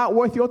is not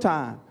worth your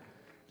time.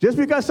 Just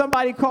because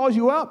somebody calls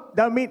you up,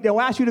 doesn't mean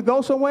they'll ask you to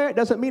go somewhere,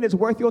 doesn't mean it's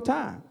worth your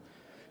time.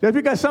 Just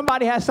because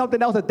somebody has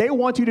something else that they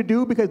want you to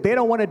do because they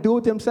don't want to do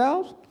it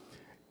themselves,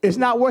 it's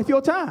not worth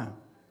your time.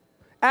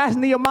 Ask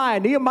Nehemiah.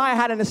 Nehemiah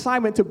had an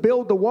assignment to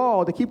build the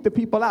wall, to keep the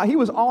people out. He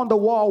was on the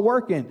wall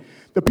working.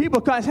 The people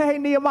come and say, hey,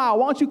 Nehemiah,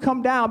 why don't you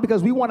come down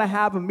because we want to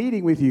have a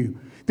meeting with you.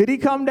 Did he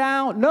come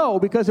down? No,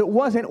 because it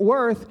wasn't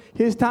worth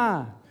his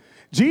time.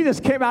 Jesus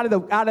came out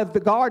of the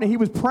garden. He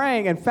was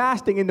praying and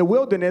fasting in the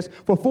wilderness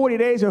for 40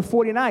 days and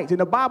 40 nights. And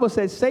the Bible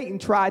says Satan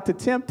tried to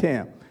tempt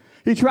him.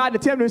 He tried to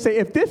tempt him and say,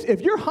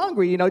 if you're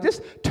hungry,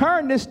 just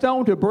turn this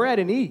stone to bread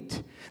and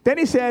eat. Then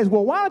he says,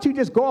 well, why don't you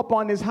just go up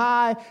on this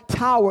high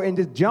tower and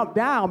just jump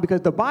down? Because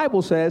the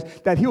Bible says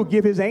that he'll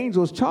give his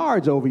angels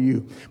charge over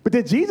you. But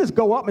did Jesus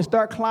go up and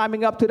start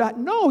climbing up to that?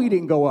 No, he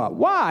didn't go up.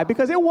 Why?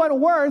 Because it wasn't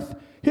worth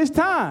his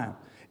time.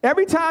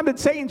 Every time that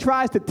Satan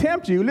tries to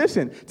tempt you,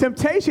 listen,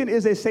 temptation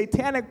is a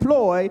satanic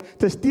ploy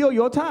to steal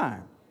your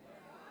time.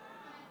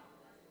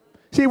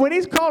 See, when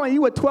he's calling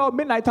you at 12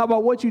 midnight, talk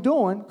about what you're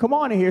doing, come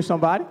on in here,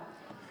 somebody.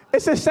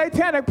 It's a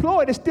satanic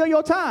ploy to steal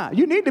your time.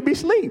 You need to be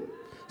asleep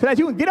so that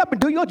you can get up and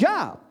do your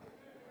job.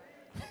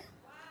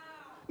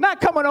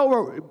 Not coming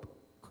over.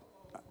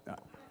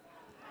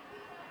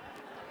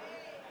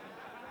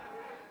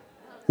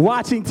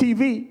 Watching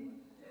TV.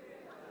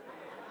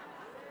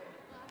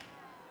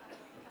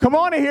 Come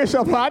on in here,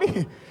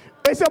 somebody.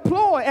 It's a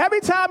ploy.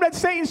 Every time that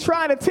Satan's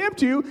trying to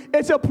tempt you,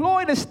 it's a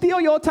ploy to steal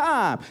your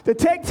time, to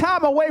take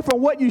time away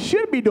from what you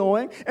should be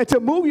doing and to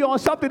move you on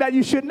something that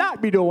you should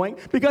not be doing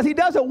because he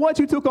doesn't want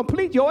you to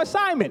complete your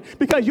assignment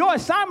because your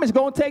assignment is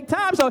going to take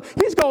time, so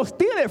he's going to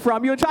steal it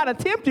from you and try to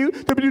tempt you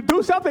to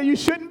do something you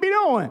shouldn't be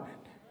doing.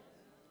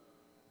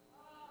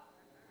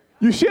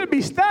 You should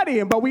be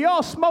studying, but we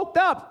all smoked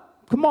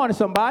up. Come on,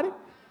 somebody.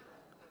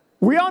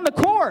 We on the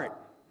court.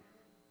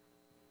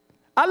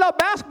 I love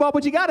basketball,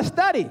 but you got to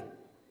study.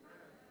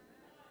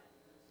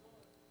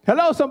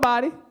 Hello,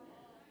 somebody.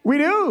 We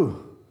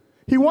do.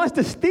 He wants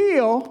to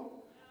steal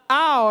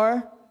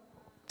our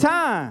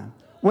time.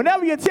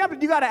 Whenever you're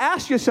tempted, you got to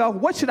ask yourself,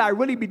 what should I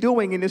really be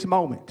doing in this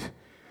moment?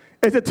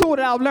 It's a tool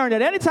that I've learned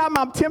that anytime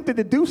I'm tempted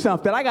to do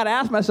something, I got to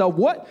ask myself,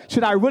 what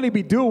should I really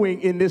be doing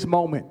in this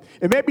moment?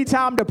 It may be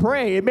time to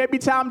pray. It may be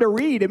time to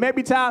read. It may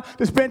be time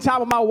to spend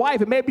time with my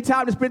wife. It may be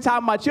time to spend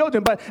time with my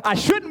children, but I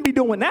shouldn't be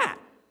doing that.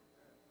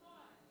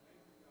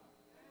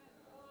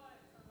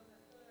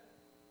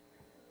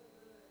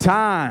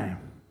 Time.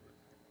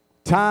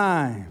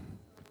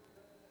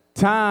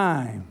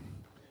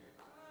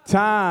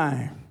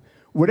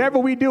 Whatever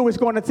we do is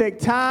going to take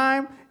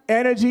time,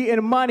 energy,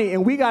 and money,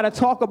 and we got to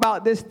talk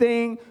about this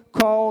thing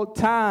called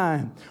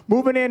time.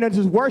 Moving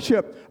into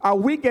worship, our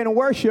weekend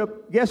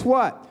worship, guess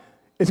what?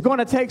 It's going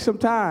to take some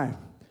time.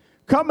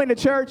 Coming to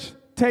church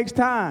takes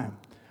time.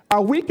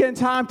 Our weekend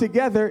time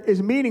together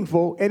is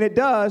meaningful, and it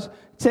does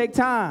take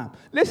time.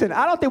 Listen,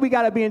 I don't think we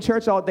got to be in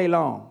church all day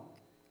long.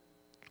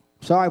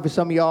 Sorry for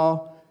some of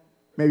y'all,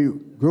 maybe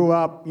grew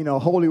up,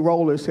 holy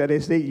rollers, so they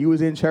say you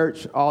was in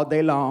church all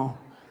day long.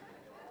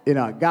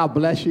 God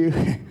bless you.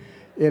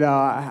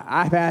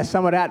 I've had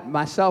some of that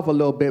myself a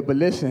little bit, but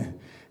listen,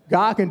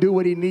 God can do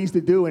what he needs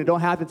to do, and it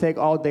don't have to take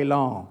all day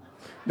long.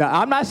 Now,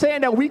 I'm not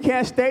saying that we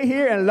can't stay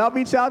here and love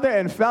each other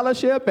and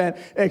fellowship and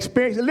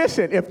experience.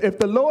 Listen, if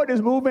the Lord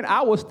is moving,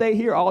 I will stay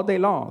here all day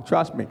long,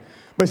 trust me.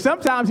 But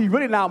sometimes he's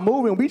really not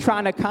moving. We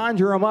trying to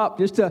conjure him up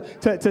just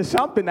to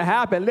something to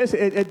happen. Listen,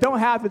 it don't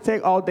have to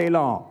take all day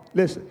long.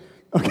 Listen,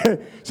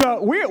 okay?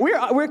 So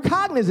we're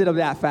cognizant of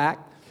that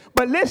fact.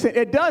 But listen,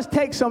 it does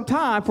take some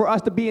time for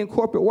us to be in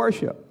corporate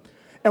worship.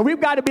 And we've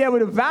got to be able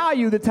to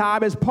value the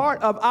time as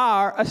part of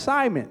our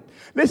assignment.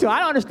 Listen,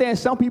 I understand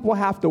some people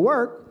have to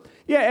work.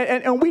 Yeah,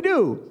 and we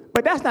do.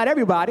 But that's not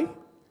everybody.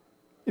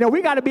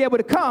 We got to be able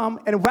to come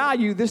and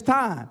value this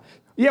time.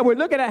 Yeah, we're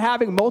looking at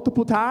having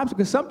multiple times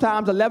because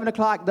sometimes 11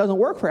 o'clock doesn't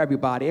work for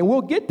everybody, and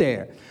we'll get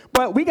there.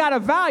 But we got to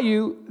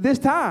value this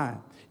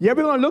time. You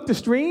ever going to look to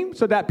stream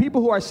so that people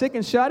who are sick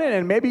and shut in,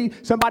 and maybe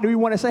somebody we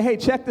want to say, hey,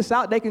 check this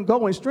out, they can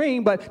go and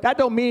stream, but that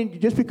don't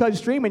mean just because you're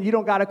streaming, you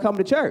don't got to come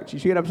to church. You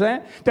see what I'm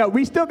saying? That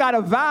we still got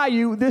to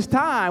value this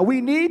time. We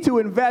need to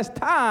invest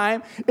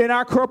time in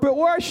our corporate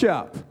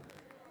worship.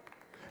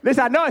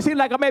 Listen, I know it seems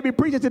like I may be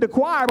preaching to the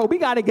choir, but we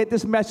got to get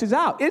this message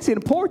out. It's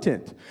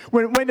important.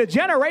 When the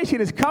generation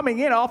is coming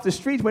in off the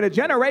streets, when the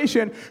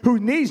generation who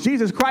needs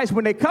Jesus Christ,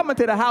 when they come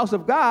into the house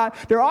of God,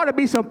 there ought to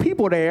be some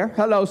people there,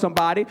 hello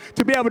somebody,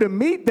 to be able to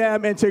meet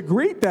them and to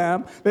greet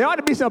them. There ought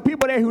to be some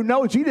people there who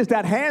know Jesus,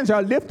 that hands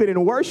are lifted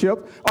in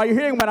worship. Are you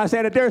hearing what I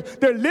say? That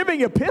they're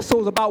living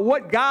epistles about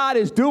what God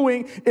is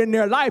doing in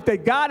their life,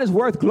 that God is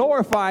worth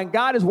glorifying,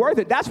 God is worth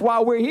it. That's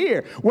why we're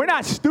here. We're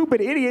not stupid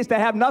idiots that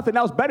have nothing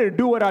else better to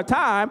do with our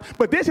time.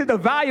 But this is the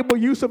valuable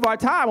use of our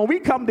time. When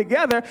we come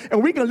together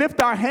and we can lift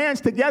our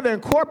hands together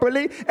and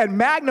corporately and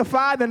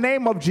magnify the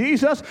name of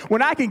Jesus,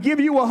 when I can give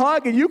you a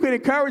hug and you can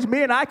encourage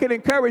me and I can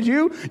encourage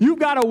you, you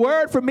got a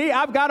word for me,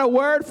 I've got a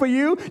word for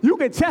you. You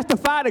can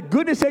testify the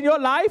goodness in your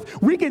life.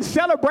 We can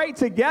celebrate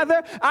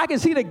together. I can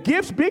see the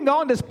gifts being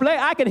on display.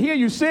 I can hear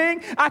you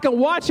sing. I can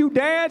watch you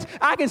dance.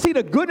 I can see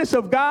the goodness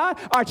of God.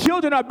 Our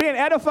children are being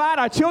edified.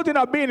 Our children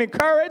are being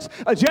encouraged.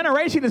 A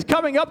generation is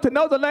coming up to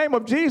know the name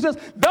of Jesus.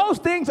 Those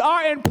things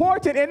are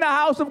important in the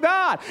house of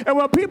God. And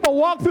when people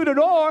walk through the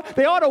door,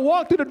 they ought to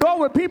walk through the door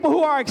with people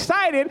who are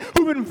excited,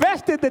 who've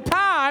invested the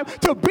time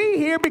to be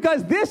here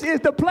because this is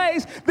the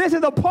place, this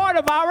is a part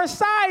of our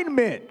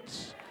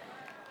assignment.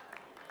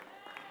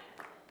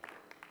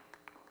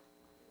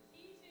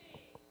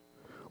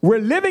 We're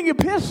living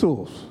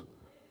epistles.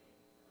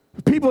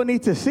 People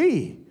need to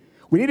see.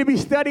 We need to be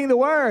studying the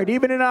Word,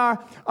 even in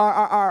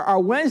our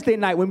Wednesday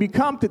night when we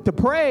come to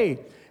pray.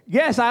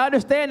 Yes, I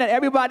understand that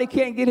everybody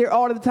can't get here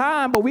all the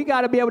time, but we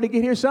got to be able to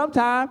get here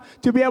sometime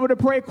to be able to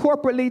pray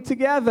corporately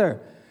together.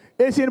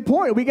 It's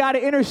important. We got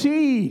to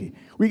intercede.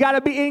 We got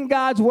to be in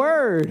God's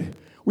Word.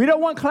 We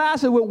don't want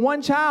classes with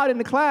one child in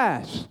the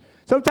class.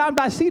 Sometimes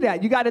I see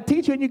that. You got a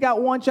teacher and you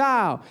got one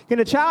child. Can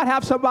the child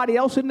have somebody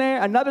else in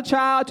there, another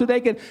child, so they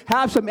can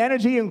have some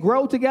energy and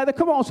grow together?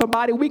 Come on,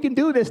 somebody. We can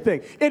do this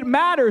thing. It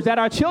matters that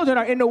our children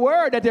are in the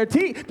Word, that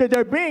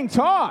they're being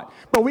taught.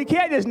 But we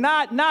can't just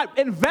not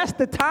invest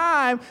the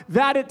time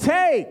that it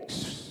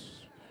takes.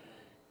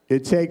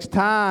 It takes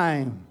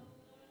time.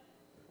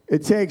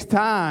 It takes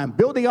time.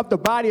 Building up the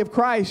body of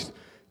Christ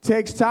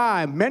takes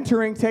time.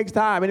 Mentoring takes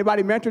time.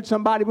 Anybody mentored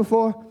somebody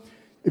before?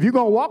 If you're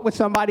going to walk with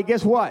somebody,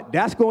 guess what?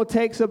 That's going to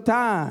take some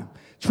time.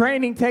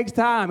 Training takes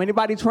time.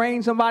 Anybody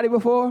trained somebody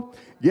before?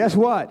 Guess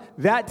what?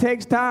 That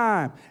takes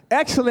time.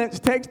 Excellence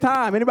takes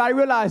time. Anybody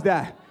realize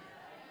that?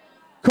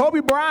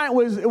 Kobe Bryant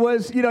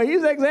was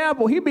he's an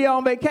example. He'd be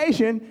on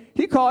vacation.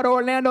 He called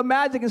Orlando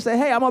Magic and said,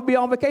 hey, I'm going to be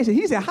on vacation.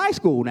 He's in high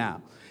school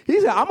now. He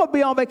said, I'm going to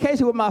be on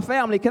vacation with my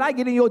family. Can I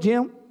get in your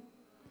gym?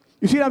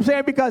 You see what I'm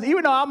saying? Because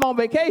even though I'm on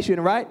vacation,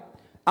 right?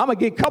 I'm going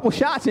to get a couple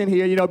shots in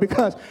here,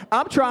 because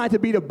I'm trying to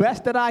be the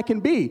best that I can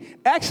be.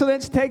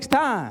 Excellence takes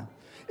time.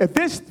 If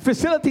this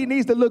facility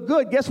needs to look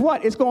good, guess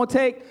what? It's going to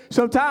take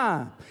some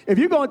time. If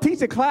you're going to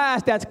teach a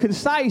class that's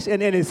concise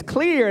and it's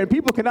clear and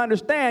people can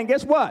understand,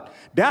 guess what?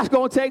 That's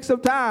going to take some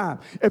time.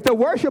 If the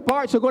worship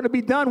parts are going to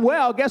be done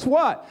well, guess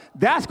what?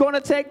 That's going to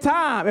take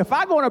time. If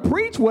I'm going to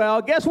preach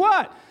well, guess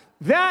what?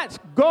 That's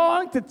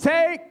going to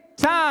take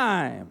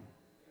time.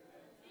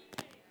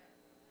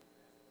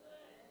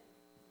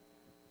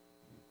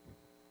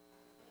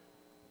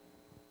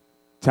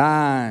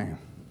 Time.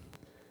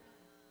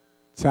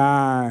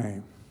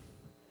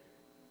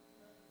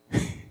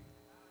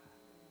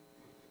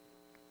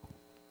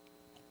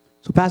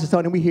 So, Pastor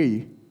Tony, we hear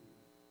you.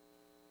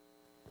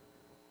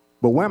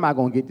 But where am I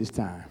going to get this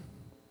time?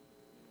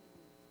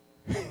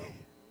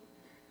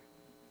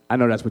 I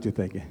know that's what you're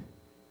thinking.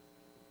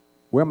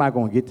 Where am I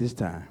going to get this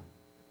time?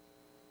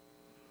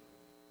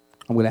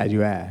 I'm glad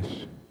you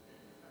asked.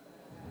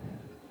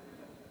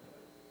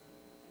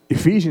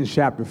 Ephesians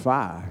chapter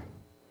 5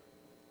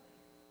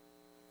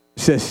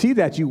 says, see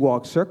that you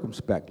walk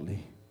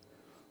circumspectly,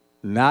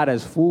 not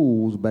as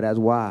fools, but as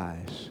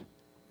wise.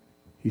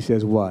 He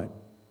says what?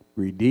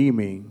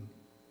 Redeeming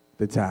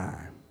the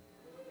time,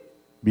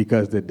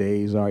 because the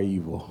days are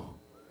evil.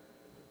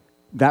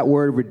 That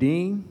word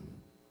redeem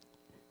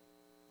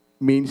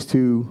means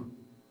to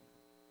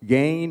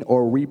gain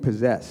or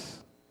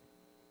repossess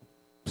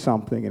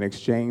something in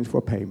exchange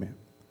for payment.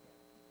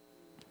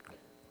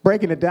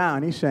 Breaking it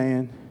down, he's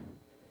saying,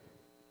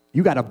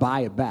 you got to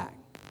buy it back.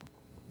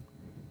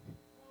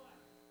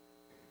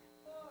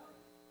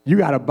 You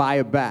got to buy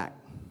it back.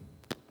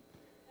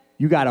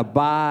 You got to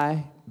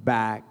buy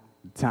back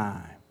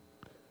time.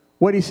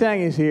 What he's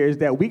saying is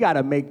that we got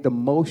to make the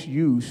most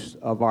use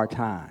of our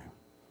time.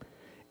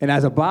 And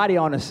as a body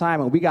on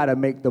assignment, we got to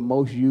make the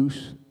most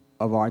use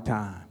of our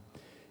time.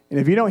 And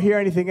if you don't hear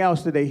anything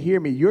else today, hear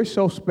me. You're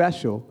so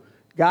special.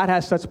 God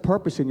has such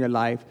purpose in your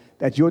life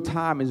that your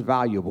time is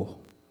valuable.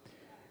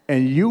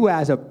 And you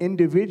as an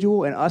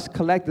individual and us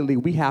collectively,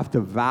 we have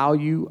to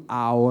value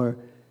our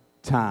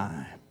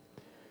time.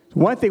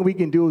 One thing we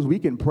can do is we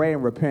can pray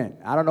and repent.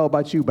 I don't know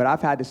about you, but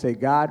I've had to say,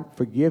 God,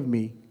 forgive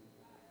me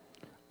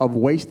of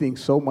wasting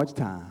so much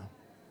time.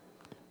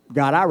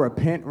 God, I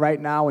repent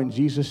right now in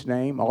Jesus'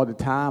 name. All the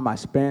time I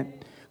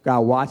spent,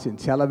 God, watching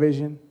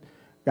television.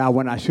 God,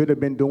 when I should have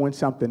been doing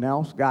something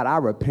else. God, I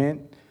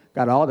repent.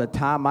 God, all the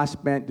time I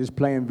spent just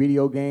playing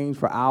video games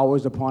for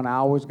hours upon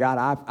hours.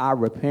 God, I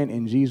repent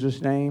in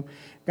Jesus' name.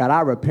 God,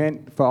 I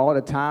repent for all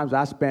the times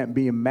I spent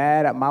being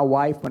mad at my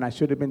wife when I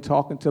should have been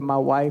talking to my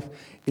wife.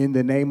 In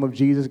the name of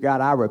Jesus,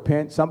 God, I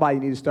repent. Somebody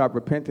needs to start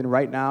repenting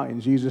right now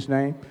in Jesus'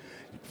 name.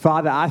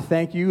 Father, I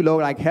thank you,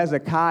 Lord, like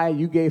Hezekiah,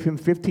 you gave him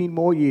 15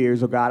 more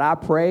years. Oh, God, I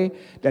pray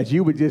that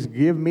you would just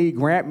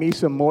grant me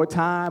some more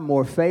time,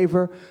 more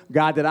favor.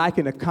 God, that I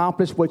can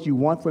accomplish what you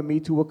want for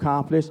me to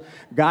accomplish.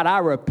 God, I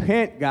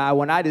repent, God,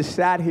 when I just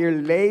sat here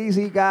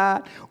lazy,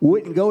 God,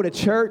 wouldn't go to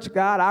church.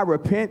 God, I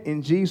repent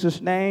in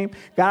Jesus' name.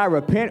 God, I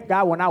repent,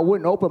 God, when I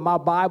wouldn't open my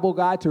Bible,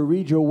 God, to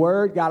read your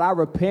word. God, I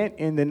repent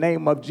in the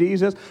name of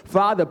Jesus.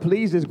 Father,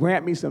 please just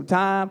grant me some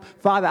time.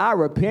 Father, I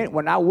repent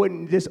when I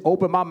wouldn't just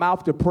open my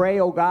mouth to pray,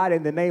 oh God,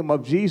 in the name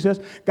of Jesus.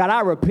 God,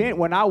 I repent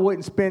when I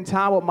wouldn't spend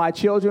time with my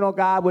children, oh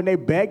God, when they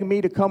begged me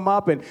to come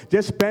up and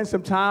just spend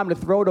some time to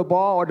throw the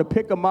ball or to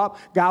pick them up.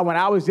 God, when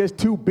I was just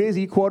too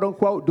busy, quote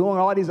unquote, doing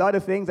all these other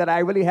things that I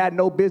really had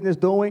no business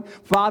doing.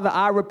 Father,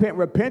 I repent.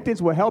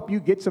 Repentance will help you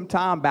get some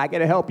time back.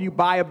 It'll help you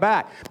buy it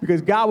back,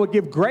 because God will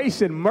give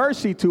grace and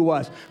mercy to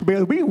us,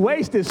 because we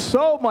wasted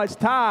so much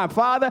time.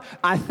 Father,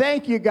 I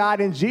thank you,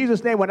 God, in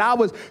Jesus' name, when I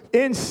was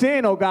in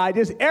sin, oh God,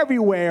 just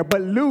everywhere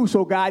but loose,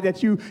 oh God,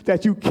 that you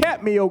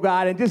kept me, oh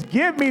God, and just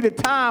give me the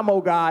time,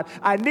 oh God.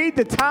 I need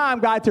the time,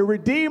 God, to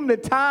redeem the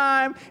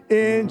time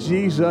in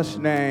Jesus'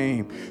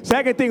 name.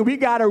 Second thing, we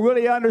got to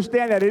really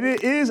understand that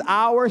it is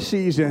our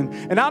season,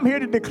 and I'm here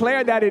to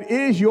declare that it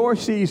is your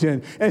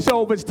season. And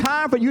so if it's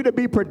time for you to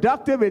be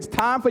productive, it's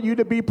time for you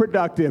to be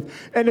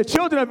productive. And the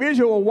children of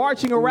Israel were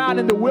marching around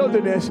in the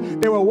wilderness.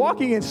 They were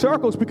walking in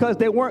circles because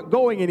they weren't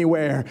going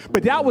anywhere.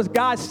 But that was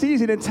God's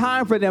season and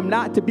time for them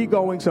not to be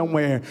going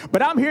somewhere.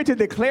 But I'm here to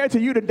declare to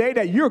you today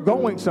that you're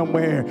going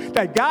somewhere,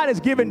 that God has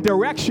given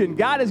direction.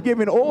 God has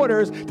given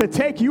orders to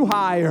take you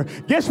higher.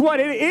 Guess what?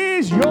 It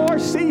is your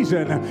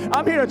season.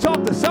 I'm here to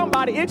talk to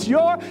somebody. It's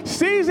your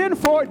season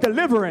for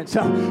deliverance.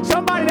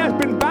 Somebody that's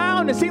been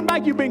bound, it seems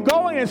like you've been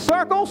going in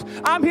circles.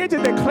 I'm here to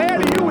declare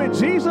to you in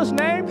Jesus'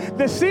 name,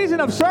 the season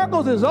of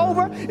circles is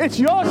over. It's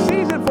your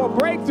season for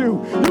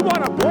breakthrough. You're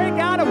going to break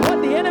out of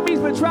what the enemy's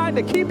been trying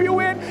to keep you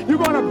in. You're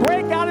going to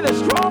break out of the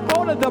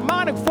stronghold of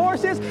demonic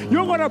forces.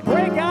 You're going to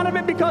break out of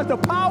it, because the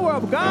power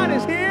of God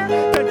is here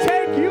to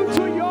take you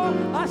to your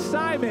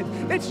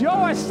assignment. It's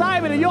your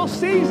assignment and your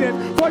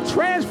season for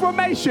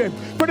transformation,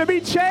 for to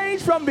be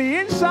changed from the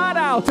inside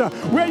out.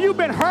 Where you've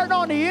been hurt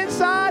on the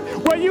inside,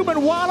 where you've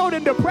been wallowed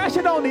in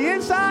depression on the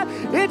inside,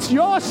 it's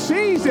your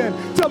season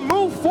to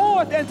move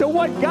forth into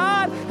what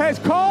God has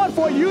called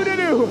for you to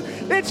do.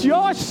 It's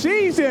your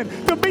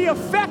season to be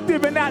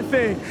effective in that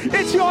thing.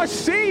 It's your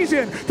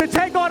season to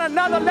take on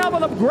another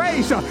level of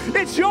grace.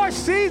 It's your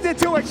season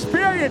to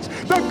experience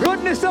the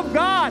goodness of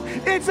God.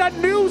 It's a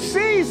new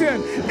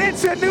season.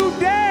 It's a new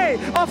day.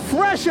 A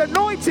fresh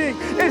anointing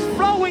is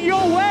flowing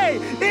your way.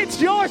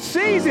 It's your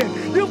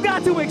season. You've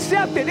got to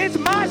accept it. It's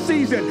my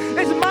season.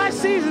 It's my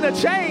season to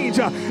change.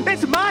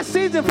 It's my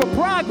season for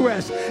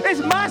progress. It's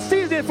my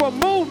season for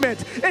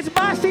movement. It's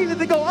my season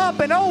to go up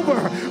and over,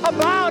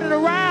 about and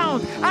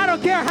around. I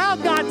don't care how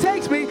God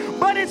takes me,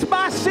 but it's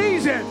my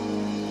season.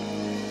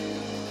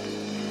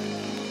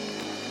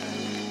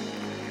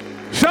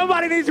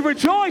 Somebody needs to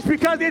rejoice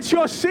because it's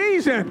your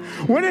season.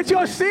 When it's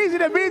your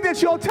season, it means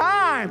it's your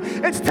time.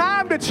 It's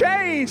time to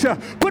change.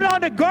 Put on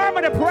the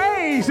garment of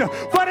praise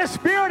for the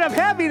spirit of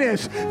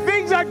heaviness.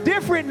 Things are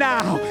different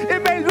now.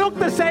 It may look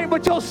the same,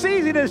 but your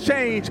season has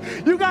changed.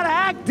 You got to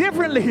act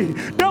differently.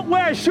 Don't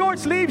wear a short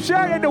sleeve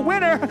shirt in the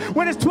winter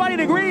when it's 20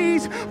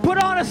 degrees. Put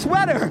on a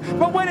sweater.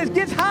 But when it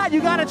gets hot,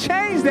 you got to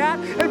change that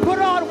and put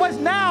on what's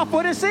now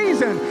for the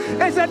season.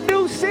 It's a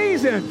new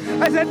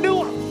season. It's a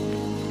new...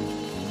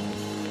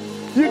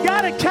 You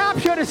got to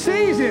capture the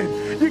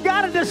season. You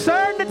got to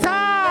discern the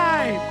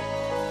time.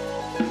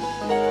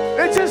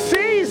 It's a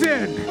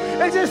season.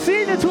 It's a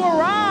season to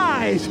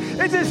arise.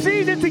 It's a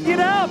season to get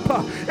up.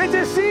 It's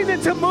a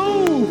season to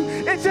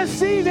move. It's a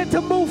season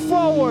to move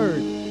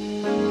forward.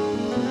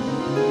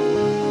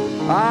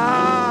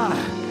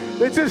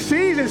 It's a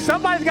season.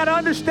 Somebody's got to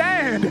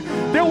understand.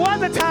 There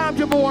was a time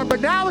to mourn,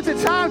 but now it's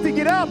a time to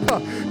get up.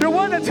 There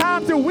was a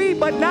time to weep,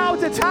 but now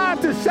it's a time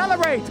to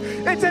celebrate.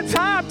 It's a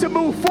time to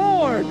move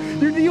forward.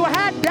 You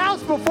had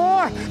doubts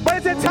before, but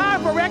it's a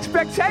time for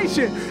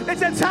expectation.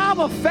 It's a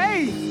time of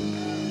faith.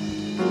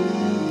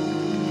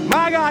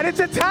 My God, it's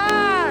a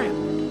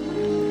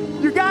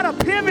time. You got to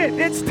pivot.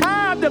 It's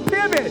time to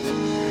pivot.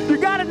 You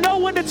got to know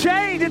when to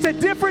change. It's a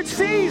different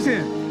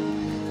season.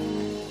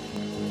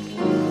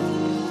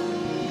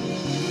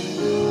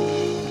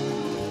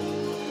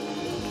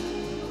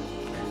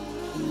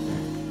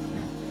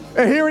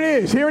 And here it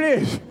is. Here it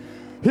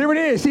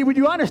is. See, when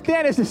you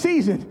understand it's the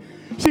season,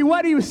 see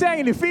what he was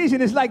saying in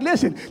Ephesians is like,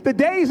 listen, the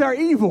days are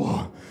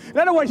evil. In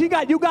other words, you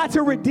got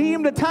to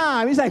redeem the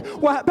time. He's like,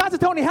 well, Pastor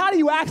Tony, how do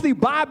you actually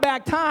buy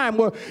back time?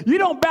 Well, you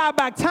don't buy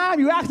back time.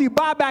 You actually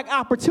buy back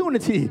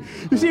opportunity.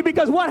 You see,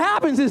 because what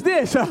happens is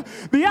this.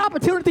 The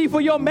opportunity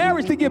for your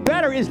marriage to get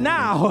better is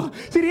now.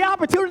 See, the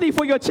opportunity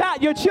for your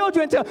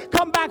children to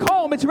come back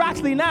home, it's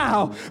actually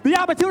now. The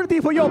opportunity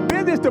for your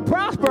business to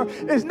prosper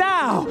is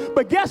now.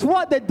 But guess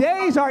what? The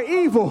days are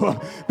evil.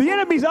 The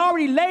enemy's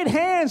already laid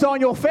hands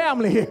on your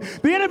family.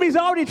 The enemy's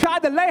already tried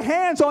to lay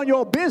hands on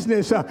your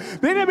business. The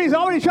enemy's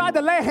already tried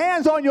to lay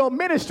hands on your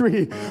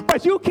ministry,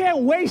 but you can't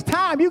waste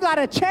time. You got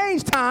to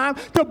change time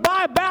to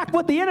buy back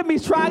what the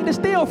enemy's trying to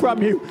steal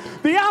from you.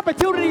 The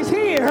opportunity's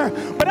here,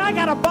 but I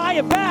got to buy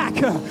it back.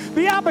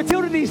 The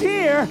opportunity's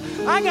here,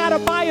 I got to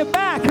buy it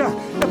back.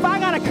 If I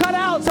got to cut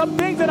out some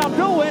things that I'm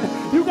doing,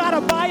 you got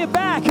to buy it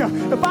back.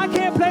 If I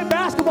can't play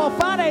basketball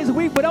 5 days a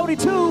week, but only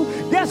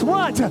 2, guess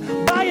what?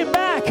 Buy it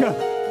back.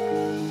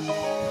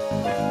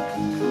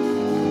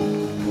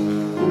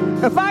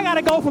 If I got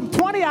to go from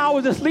 20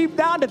 hours of sleep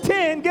down to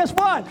 10, guess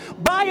what?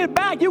 Buy it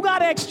back. You got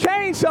to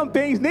exchange some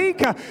things,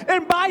 Nick,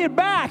 and buy it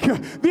back.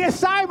 The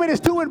assignment is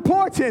too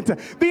important.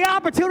 The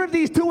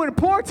opportunity is too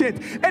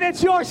important, and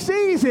it's your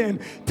season.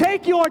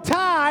 Take your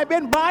time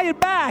and buy it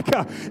back.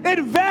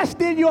 Invest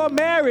in your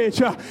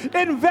marriage.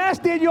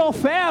 Invest in your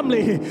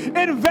family.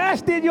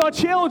 Invest in your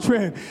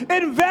children.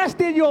 Invest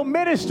in your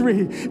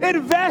ministry.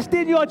 Invest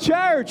in your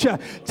church.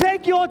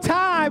 Take your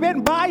time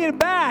and buy it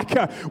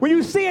back. When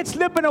you see it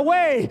slipping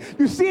away,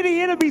 you see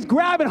the enemies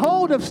grabbing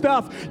hold of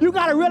stuff, you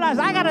got to realize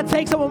I got to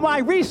take some of my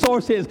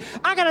resources.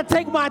 I got to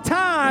take my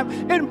time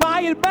and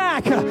buy it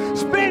back.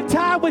 Spend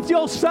time with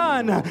your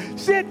son.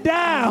 Sit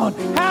down.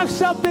 Have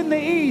something to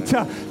eat.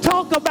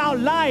 Talk about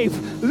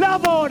life.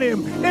 Love on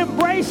him.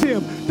 Embrace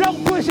him.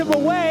 Don't push him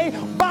away.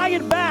 Buy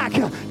it back.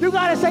 You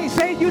got to say,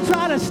 Satan, you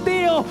trying to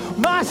steal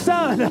my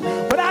son.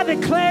 But I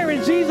declare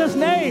in Jesus'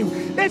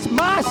 name, it's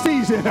my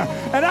season,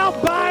 and I'm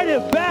buying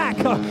it back.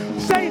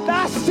 Satan,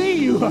 I see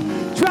you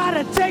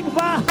trying to take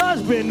my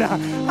husband.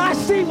 I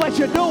see what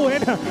you're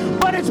doing,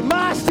 but it's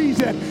my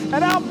season,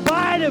 and I'm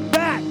buying it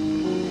back.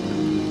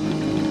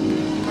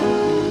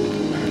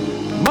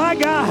 My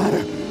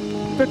God,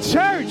 the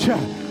church,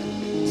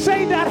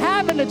 Satan not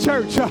having the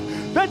church.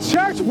 The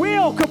church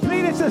will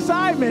complete its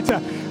assignment.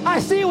 I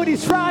see what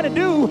he's trying to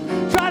do,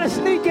 trying to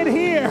sneak in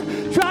here,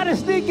 trying to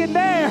sneak in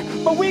there,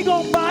 but we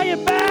gonna buy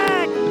it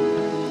back.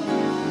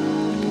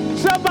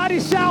 Somebody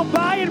shout,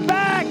 buy it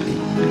back.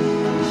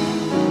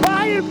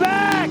 Buy it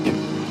back.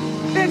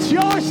 It's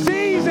your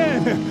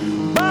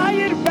season. Buy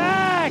it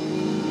back.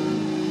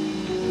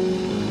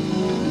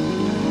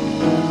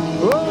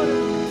 Oh.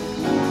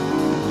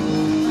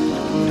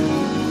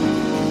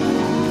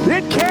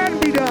 It can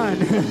be done.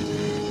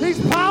 He's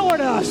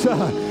powered us.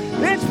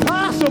 It's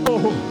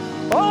possible.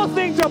 All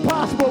things are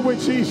possible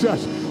with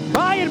Jesus.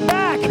 Buy it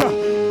back.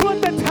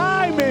 Put the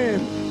time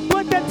in.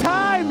 Put the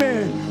time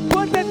in.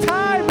 Put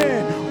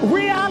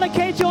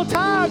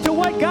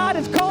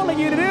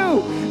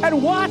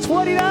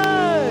what he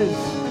does.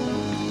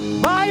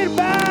 Buy it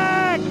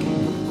back.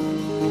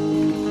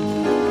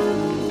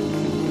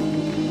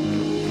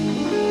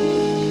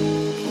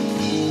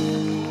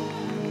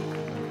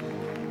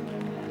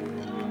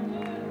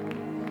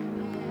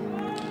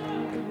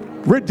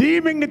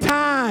 Redeeming the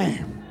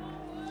time.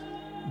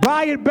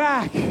 Buy it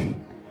back.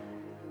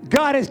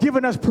 God has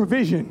given us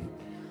provision.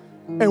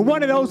 And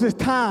one of those is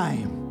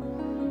time.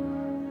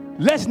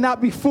 Let's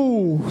not be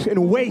fools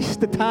and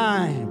waste the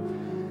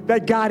time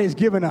that God has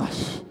given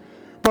us.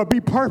 But be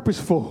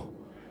purposeful.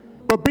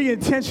 But be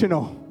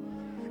intentional.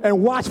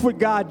 And watch what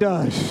God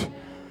does.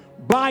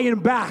 Buying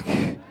back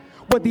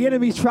what the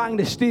enemy's trying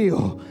to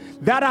steal.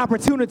 That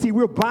opportunity,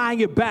 we're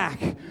buying it back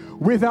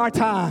with our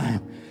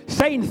time.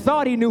 Satan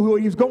thought he knew who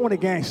he was going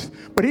against,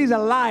 but he's a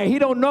liar. He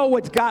don't know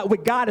what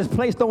God has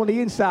placed on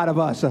the inside of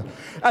us.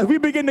 As we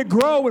begin to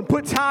grow and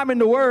put time in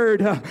the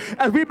Word,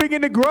 as we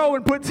begin to grow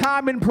and put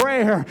time in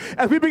prayer,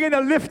 as we begin to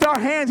lift our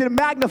hands and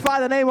magnify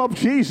the name of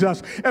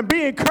Jesus and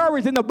be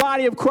encouraged in the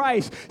body of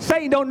Christ,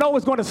 Satan don't know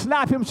what's going to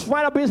slap him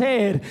right up his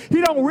head.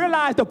 He don't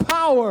realize the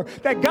power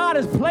that God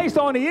has placed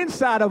on the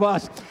inside of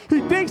us.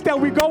 He thinks that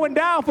we're going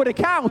down for the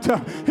count.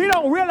 He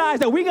don't realize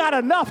that we got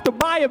enough to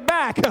buy it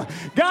back.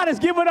 God has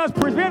given us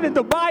provision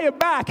to buy it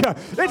back.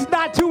 It's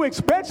not too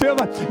expensive.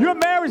 Your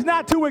marriage is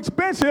not too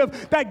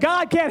expensive that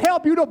God can't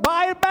help you to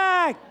buy it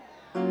back.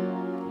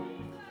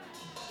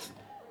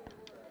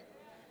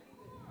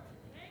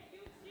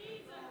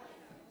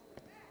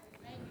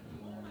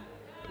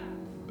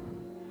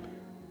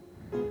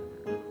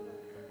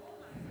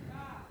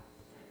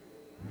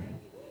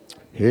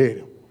 Yeah.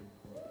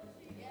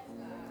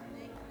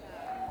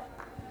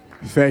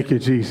 Thank you,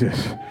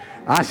 Jesus.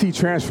 I see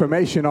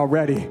transformation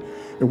already.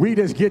 If we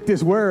just get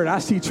this word, I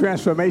see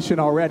transformation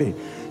already.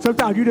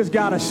 Sometimes you just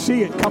got to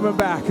see it coming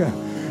back.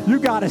 You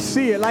got to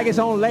see it like it's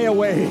on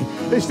layaway.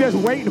 It's just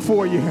waiting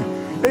for you.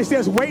 It's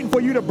just waiting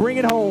for you to bring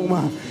it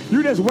home.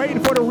 You're just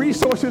waiting for the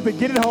resources to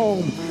get it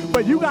home.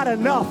 But you got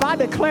enough. I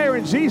declare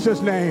in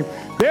Jesus' name,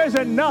 there's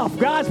enough.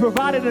 God's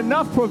provided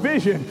enough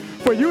provision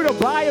for you to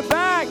buy it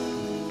back.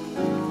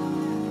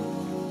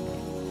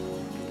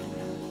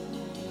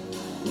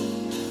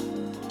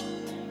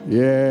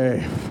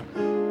 Yeah.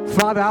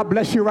 Father, I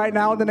bless you right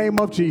now in the name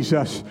of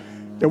Jesus.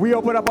 That we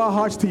open up our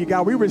hearts to you,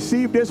 God. We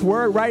receive this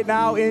word right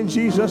now in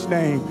Jesus'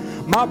 name.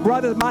 My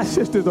brothers, my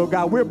sisters, oh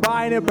God, we're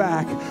buying it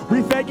back.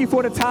 We thank you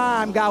for the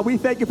time, God. We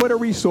thank you for the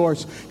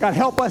resource. God,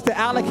 help us to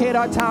allocate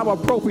our time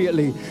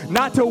appropriately.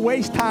 Not to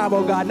waste time,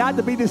 oh God. Not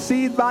to be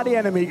deceived by the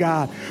enemy,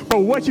 God. But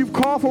what you've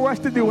called for us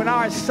to do in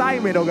our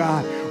assignment, oh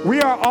God. We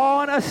are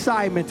on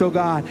assignment, oh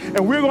God.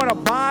 And we're going to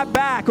buy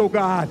back, oh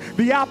God,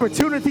 the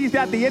opportunities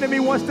that the enemy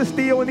wants to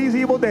steal in these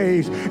evil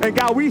days. And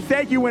God, we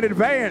thank you in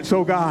advance,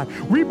 oh God.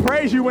 We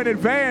praise you in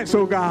advance,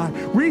 oh God.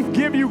 We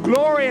give you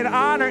glory and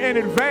honor in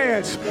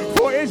advance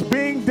for it's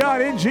being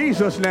done in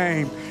Jesus'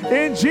 name.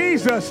 In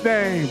Jesus'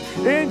 name.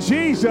 In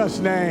Jesus'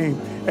 name.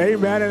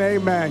 Amen and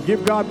amen.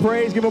 Give God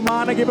praise, give him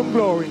honor, give him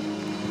glory.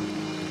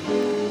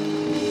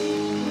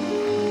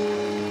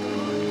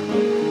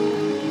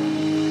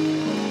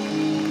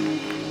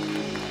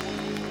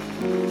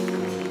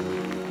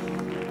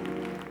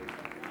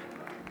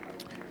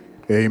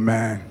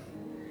 Amen.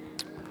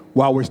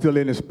 While we're still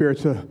in the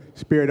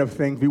spirit of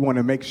things, we want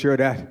to make sure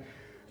that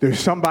there's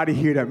somebody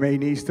here that may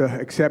needs to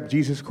accept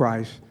Jesus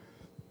Christ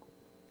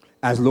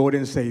as Lord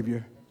and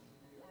Savior.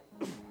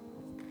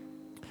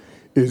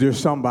 Is there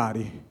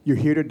somebody, you're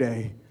here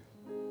today,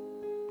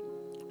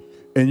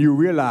 and you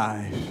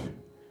realize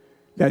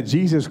that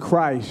Jesus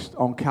Christ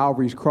on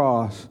Calvary's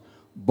cross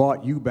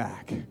bought you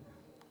back.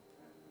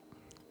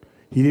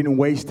 He didn't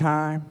waste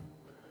time,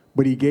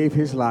 but he gave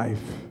his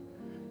life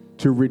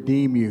to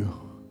redeem you.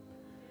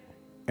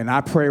 And I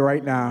pray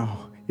right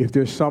now, if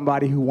there's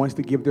somebody who wants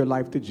to give their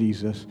life to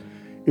Jesus,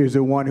 is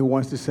there one who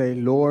wants to say,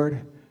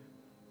 Lord,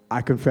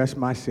 I confess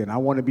my sin. I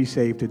want to be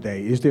saved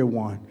today. Is there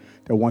one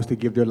that wants to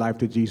give their life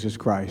to Jesus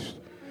Christ?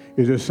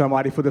 Is there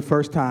somebody for the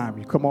first time?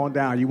 You come on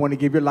down. You want to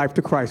give your life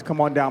to Christ? Come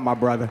on down, my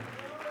brother.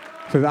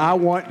 Because I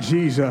want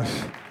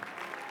Jesus.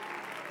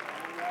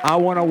 I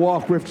want to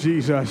walk with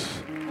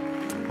Jesus.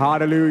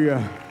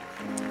 Hallelujah.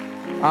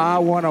 I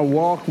want to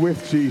walk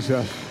with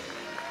Jesus.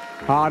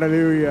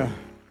 Hallelujah.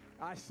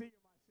 I see